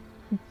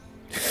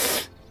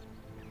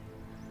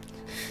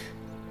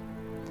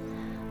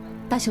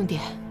大兄弟，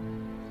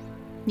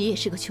你也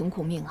是个穷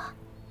苦命啊。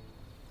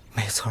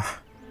没错，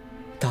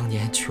当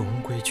年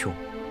穷归穷，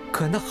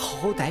可那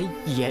好歹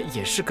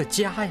也是个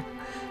家呀。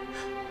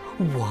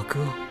我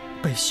哥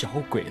被小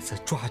鬼子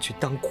抓去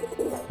当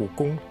苦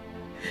工，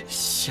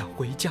想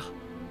回家，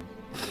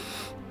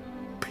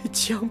被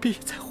枪毙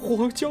在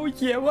荒郊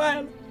野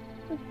外了。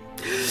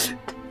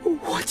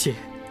我姐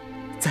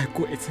在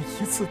鬼子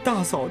一次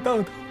大扫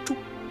荡当中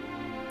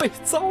被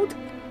糟蹋，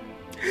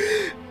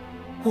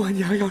我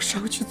娘要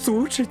上去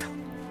阻止他，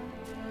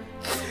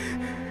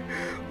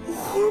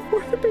我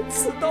我也被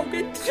刺刀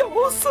给挑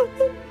死了。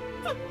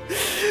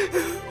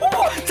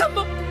我他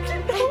妈！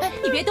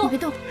你别动，别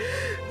动！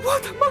我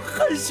他妈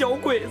恨小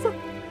鬼子！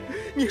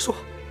你说，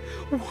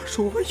我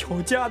如果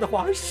有家的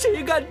话，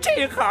谁干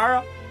这行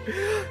啊？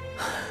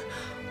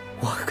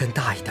我跟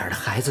大一点的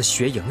孩子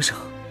学营生，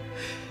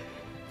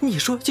你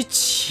说这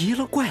奇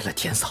了怪了，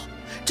天嫂，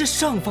这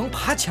上房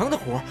爬墙的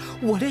活，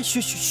我连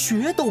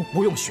学都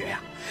不用学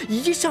呀，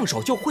一上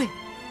手就会。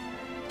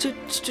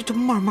这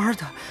慢慢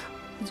的，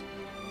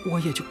我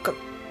也就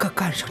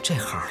干上这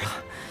行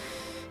了。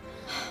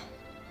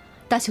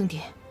大兄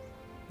弟，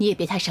你也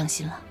别太伤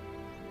心了。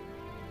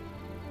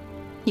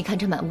你看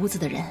这满屋子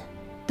的人，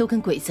都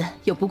跟鬼子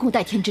有不共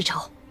戴天之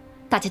仇，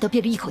大家都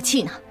憋着一口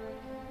气呢。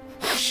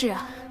是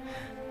啊，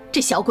这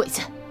小鬼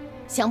子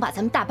想把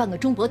咱们大半个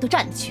中国都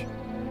占了去，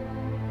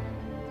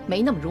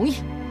没那么容易。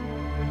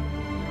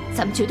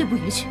咱们绝对不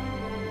允许，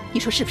你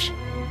说是不是？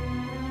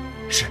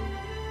是。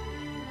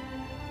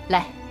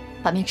来，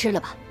把面吃了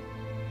吧，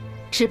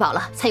吃饱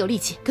了才有力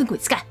气跟鬼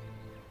子干。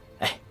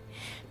哎，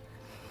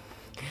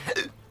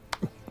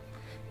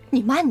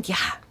你慢点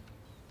儿。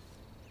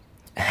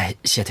哎，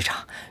谢队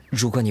长，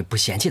如果你不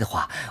嫌弃的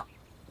话，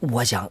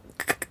我想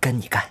跟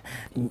你干，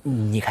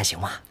你看行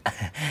吗？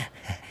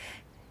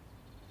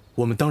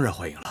我们当然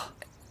欢迎了。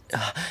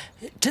啊，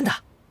真的。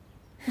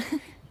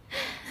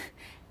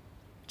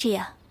这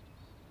样，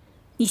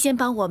你先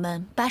帮我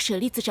们把舍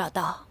利子找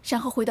到，然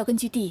后回到根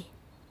据地，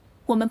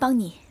我们帮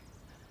你。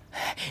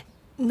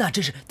那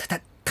真是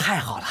太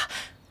好了。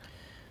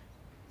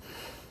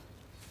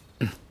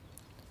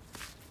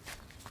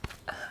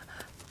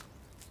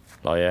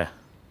老爷，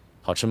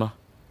好吃吗？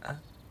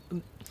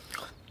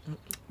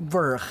味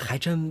儿还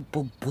真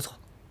不错。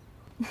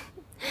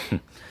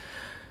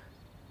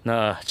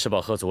那吃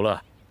饱喝足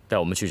了，带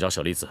我们去找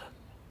舍利子。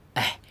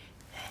哎，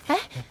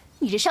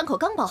你这伤口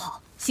刚包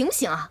好，行不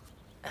行啊？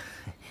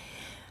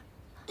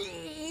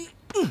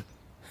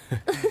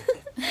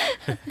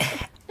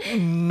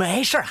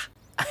没事了。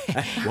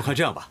哎，我看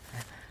这样吧，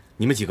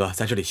你们几个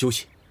在这里休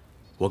息，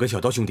我跟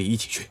小刀兄弟一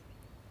起去。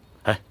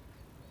哎，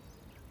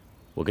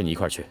我跟你一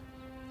块儿去。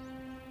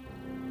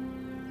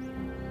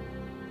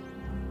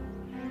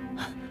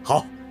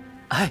好。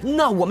哎，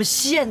那我们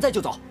现在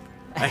就走。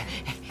哎。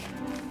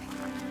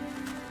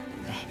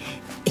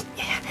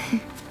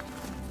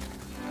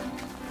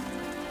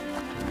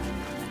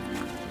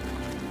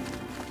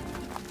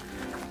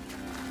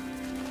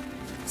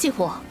谢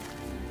虎，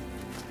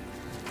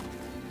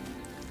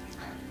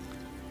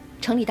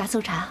城里大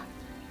搜查，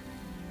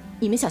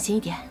你们小心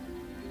一点。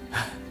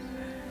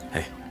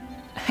哎，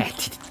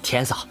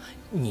田嫂，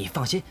你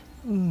放心，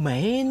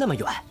没那么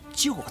远，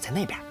就在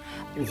那边。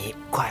你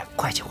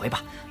快去回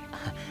吧。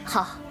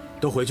好，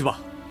都回去吧。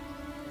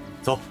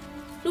走，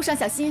路上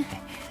小心。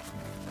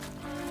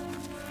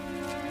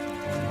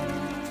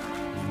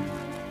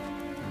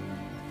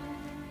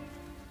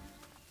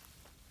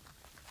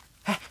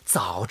哎，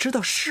早知道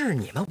是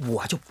你们，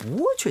我就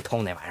不去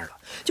偷那玩意儿了，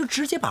就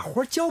直接把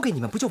活交给你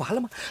们，不就完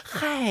了吗？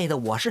害得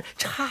我是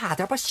差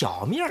点把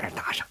小命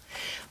搭上。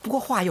不过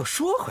话又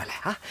说回来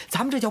啊，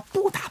咱们这叫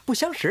不打不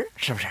相识，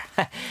是不是？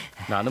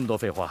哪那么多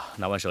废话？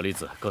拿完舍利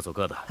子，各走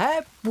各的。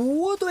哎，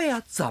不对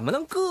啊，怎么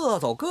能各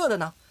走各的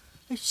呢？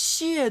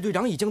谢队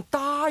长已经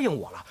答应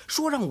我了，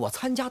说让我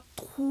参加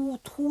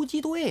突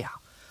击队呀。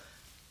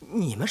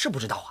你们是不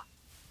知道啊，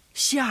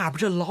下边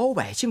这老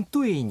百姓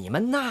对你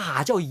们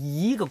那叫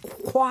一个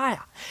夸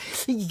呀。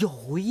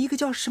有一个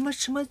叫什么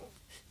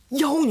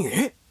妖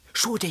女，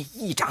说这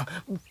一掌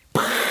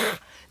啪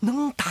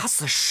能打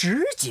死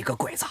10几个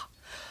鬼子。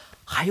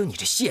还有你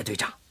这谢队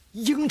长，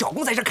鹰爪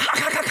功在这咔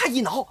咔咔咔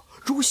一挠，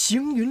如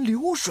行云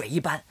流水一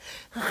般。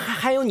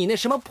还有你那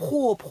什么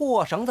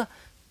破绳子，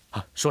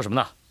啊，说什么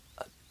呢？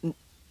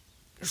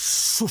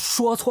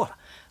说错了，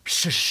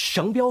是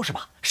绳标是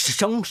吧？是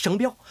绳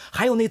标。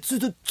还有那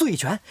醉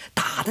拳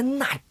打的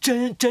那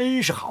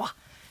真是好啊！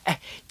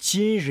哎，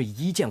今日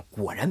一见，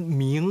果然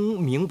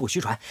名不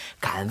虚传。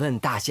敢问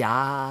大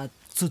侠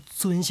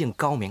尊姓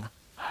高明啊？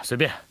随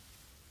便。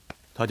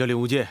他叫林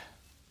无剑。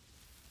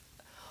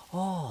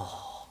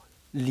哦，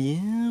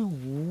林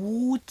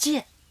无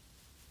剑，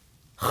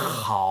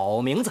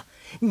好名字。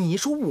你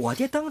说我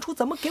爹当初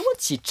怎么给我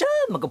起这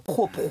么个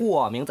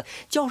破名字？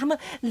叫什么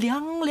凉？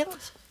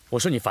我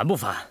说你烦不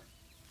烦？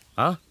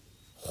啊，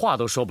话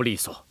都说不利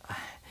索。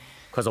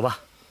快走吧。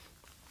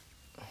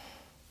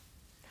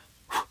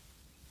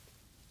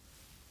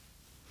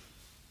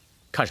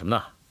看什么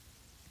呢？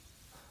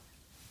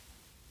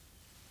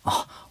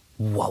哦，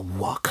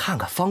我看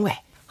看方位，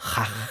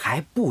还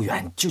不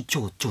远就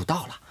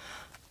到了。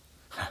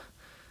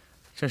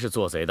真是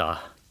做贼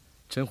的，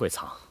真会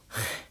藏。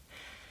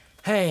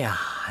哎呀，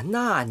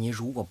那你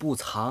如果不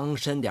藏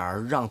深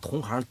点，让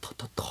同行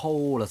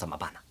偷了怎么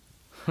办呢？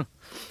哼，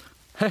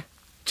嘿，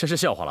真是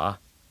笑话了啊！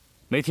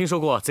没听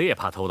说过贼也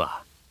怕偷的。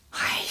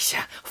哎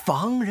呀，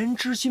防人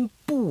之心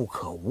不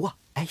可无啊！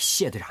哎，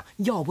谢队长，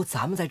要不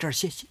咱们在这儿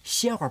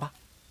歇会儿吧？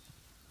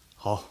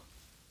好。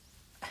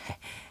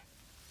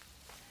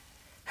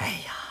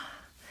哎呀，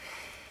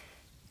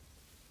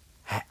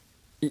哎，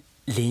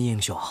林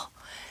英雄，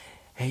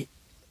哎，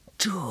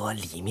这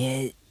里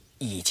面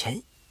以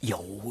前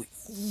有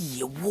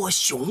一窝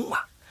熊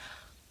啊，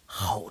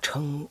号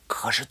称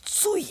可是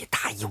最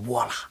大一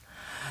窝了。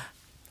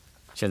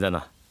现在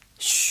呢？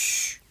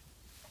嘘，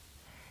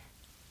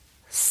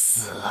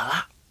死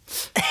了。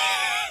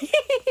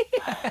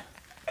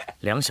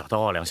梁小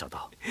刀啊，梁小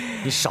刀，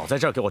你少在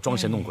这儿给我装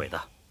神弄鬼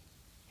的。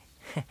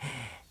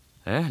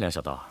哎，梁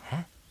小刀，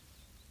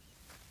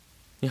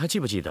你还记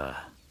不记得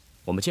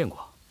我们见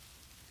过？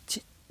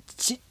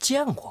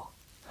见过。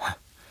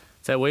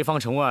在潍坊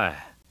城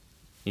外，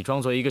你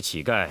装作一个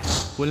乞丐，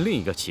问另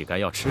一个乞丐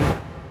要吃的，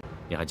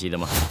你还记得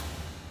吗？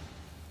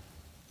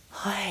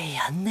哎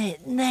呀，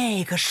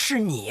那个是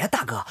你呀，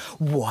大哥，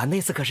我那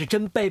次可是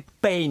真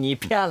被你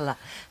骗了。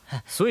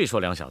所以说，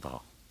梁小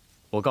刀，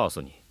我告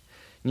诉你，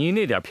你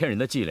那点骗人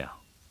的伎俩，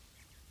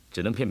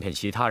只能骗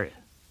其他人。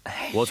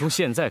我从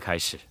现在开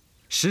始，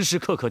时时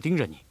刻刻盯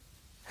着你，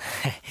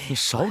你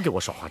少给我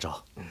耍花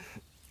招。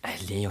哎，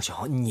林英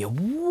雄，你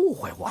误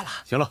会我了。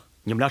行了，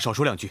你们俩少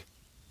说两句，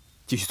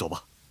继续走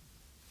吧。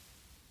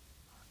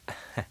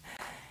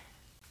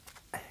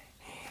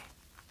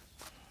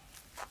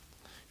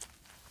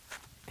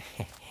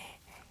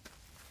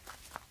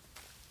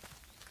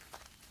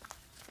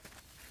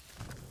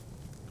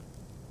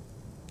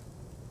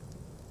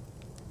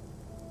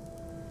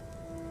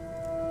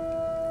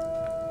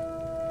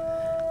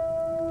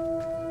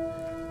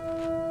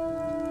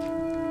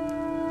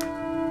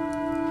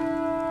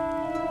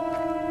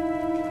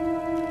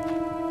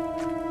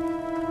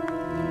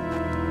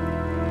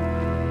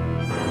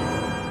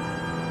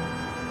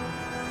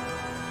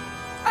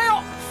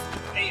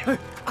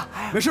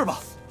没事吧？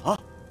啊，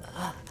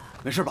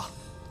没事吧？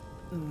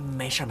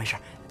没事，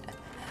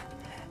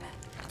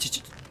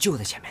就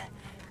在前面。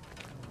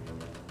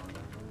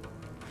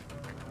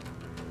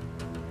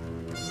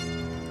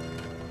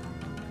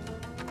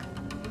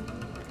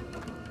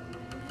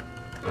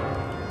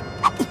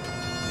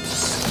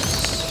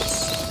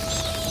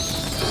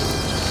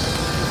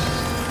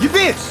一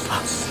并。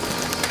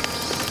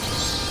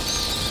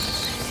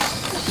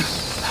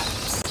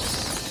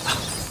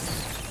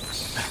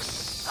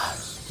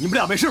你们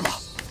俩没事吧？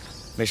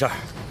没事儿。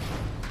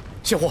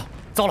谢火，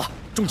糟了，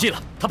中计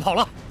了，他跑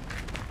了。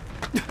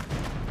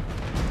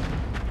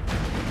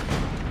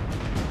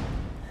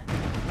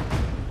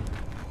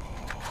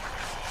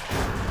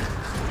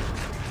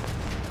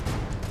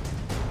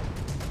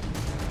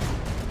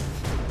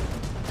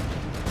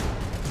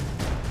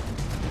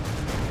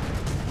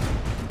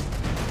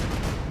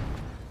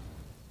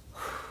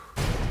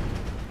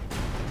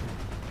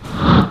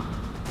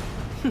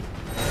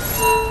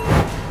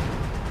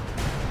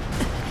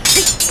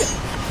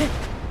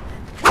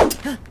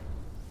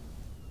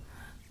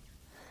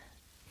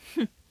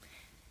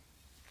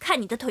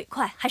看你的腿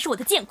快，还是我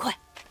的剑快？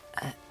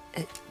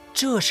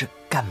这是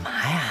干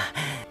嘛呀？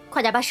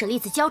快点把舍利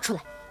子交出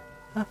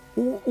来！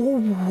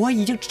我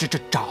已经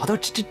找到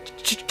这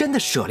真的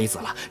舍利子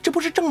了，这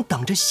不是正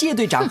等着谢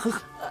队长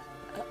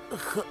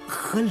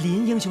和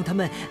林英雄他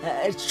们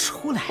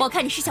出来？我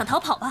看你是想逃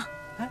跑吧？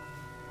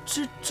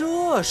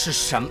这是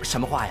什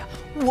么话呀？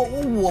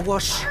我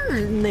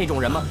是那种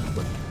人吗？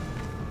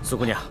苏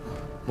姑娘，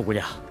穆姑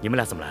娘，你们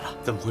俩怎么来了？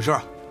怎么回事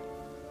啊？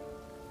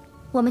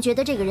我们觉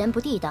得这个人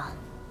不地道，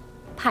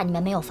怕你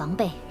们没有防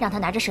备，让他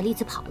拿着舍利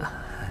子跑了。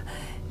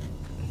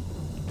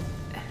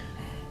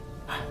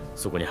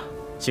苏姑娘，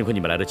幸亏你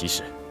们来得及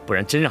时，不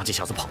然真让这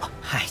小子跑了。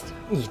嗨，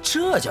你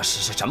这叫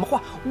是什么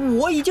话？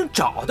我已经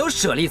找到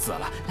舍利子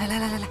了。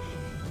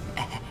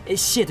来，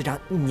谢队长，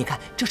你看，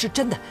这是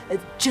真的，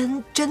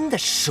真的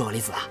舍利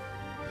子啊！